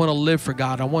want to live for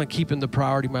God. I want to keep Him the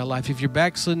priority of my life. If you're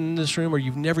backsliding in this room or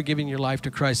you've never given your life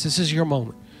to Christ, this is your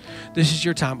moment. This is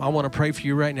your time. I want to pray for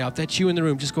you right now. If that's you in the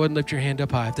room, just go ahead and lift your hand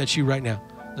up high. If that's you right now,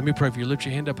 let me pray for you. Lift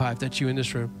your hand up high if that's you in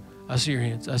this room. I see your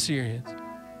hands. I see your hands.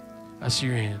 I see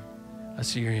your hand. I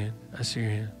see your hand. I see your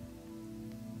hand.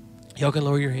 Y'all can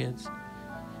lower your hands.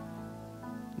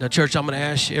 Now, church, I'm going to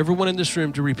ask you, everyone in this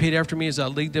room, to repeat after me as I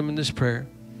lead them in this prayer.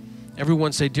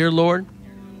 Everyone say, Dear Lord,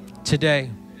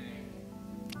 today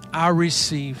I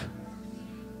receive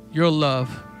your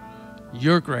love,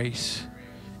 your grace,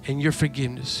 and your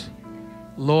forgiveness.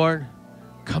 Lord,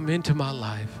 come into my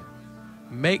life.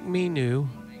 Make me new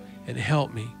and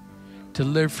help me to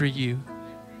live for you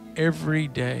every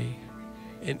day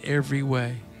in every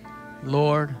way.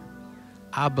 Lord,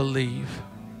 I believe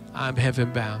I'm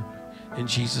heaven bound. In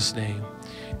Jesus' name,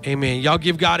 amen. Y'all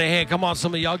give God a hand. Come on,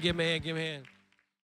 some of y'all give him a hand. Give him a hand.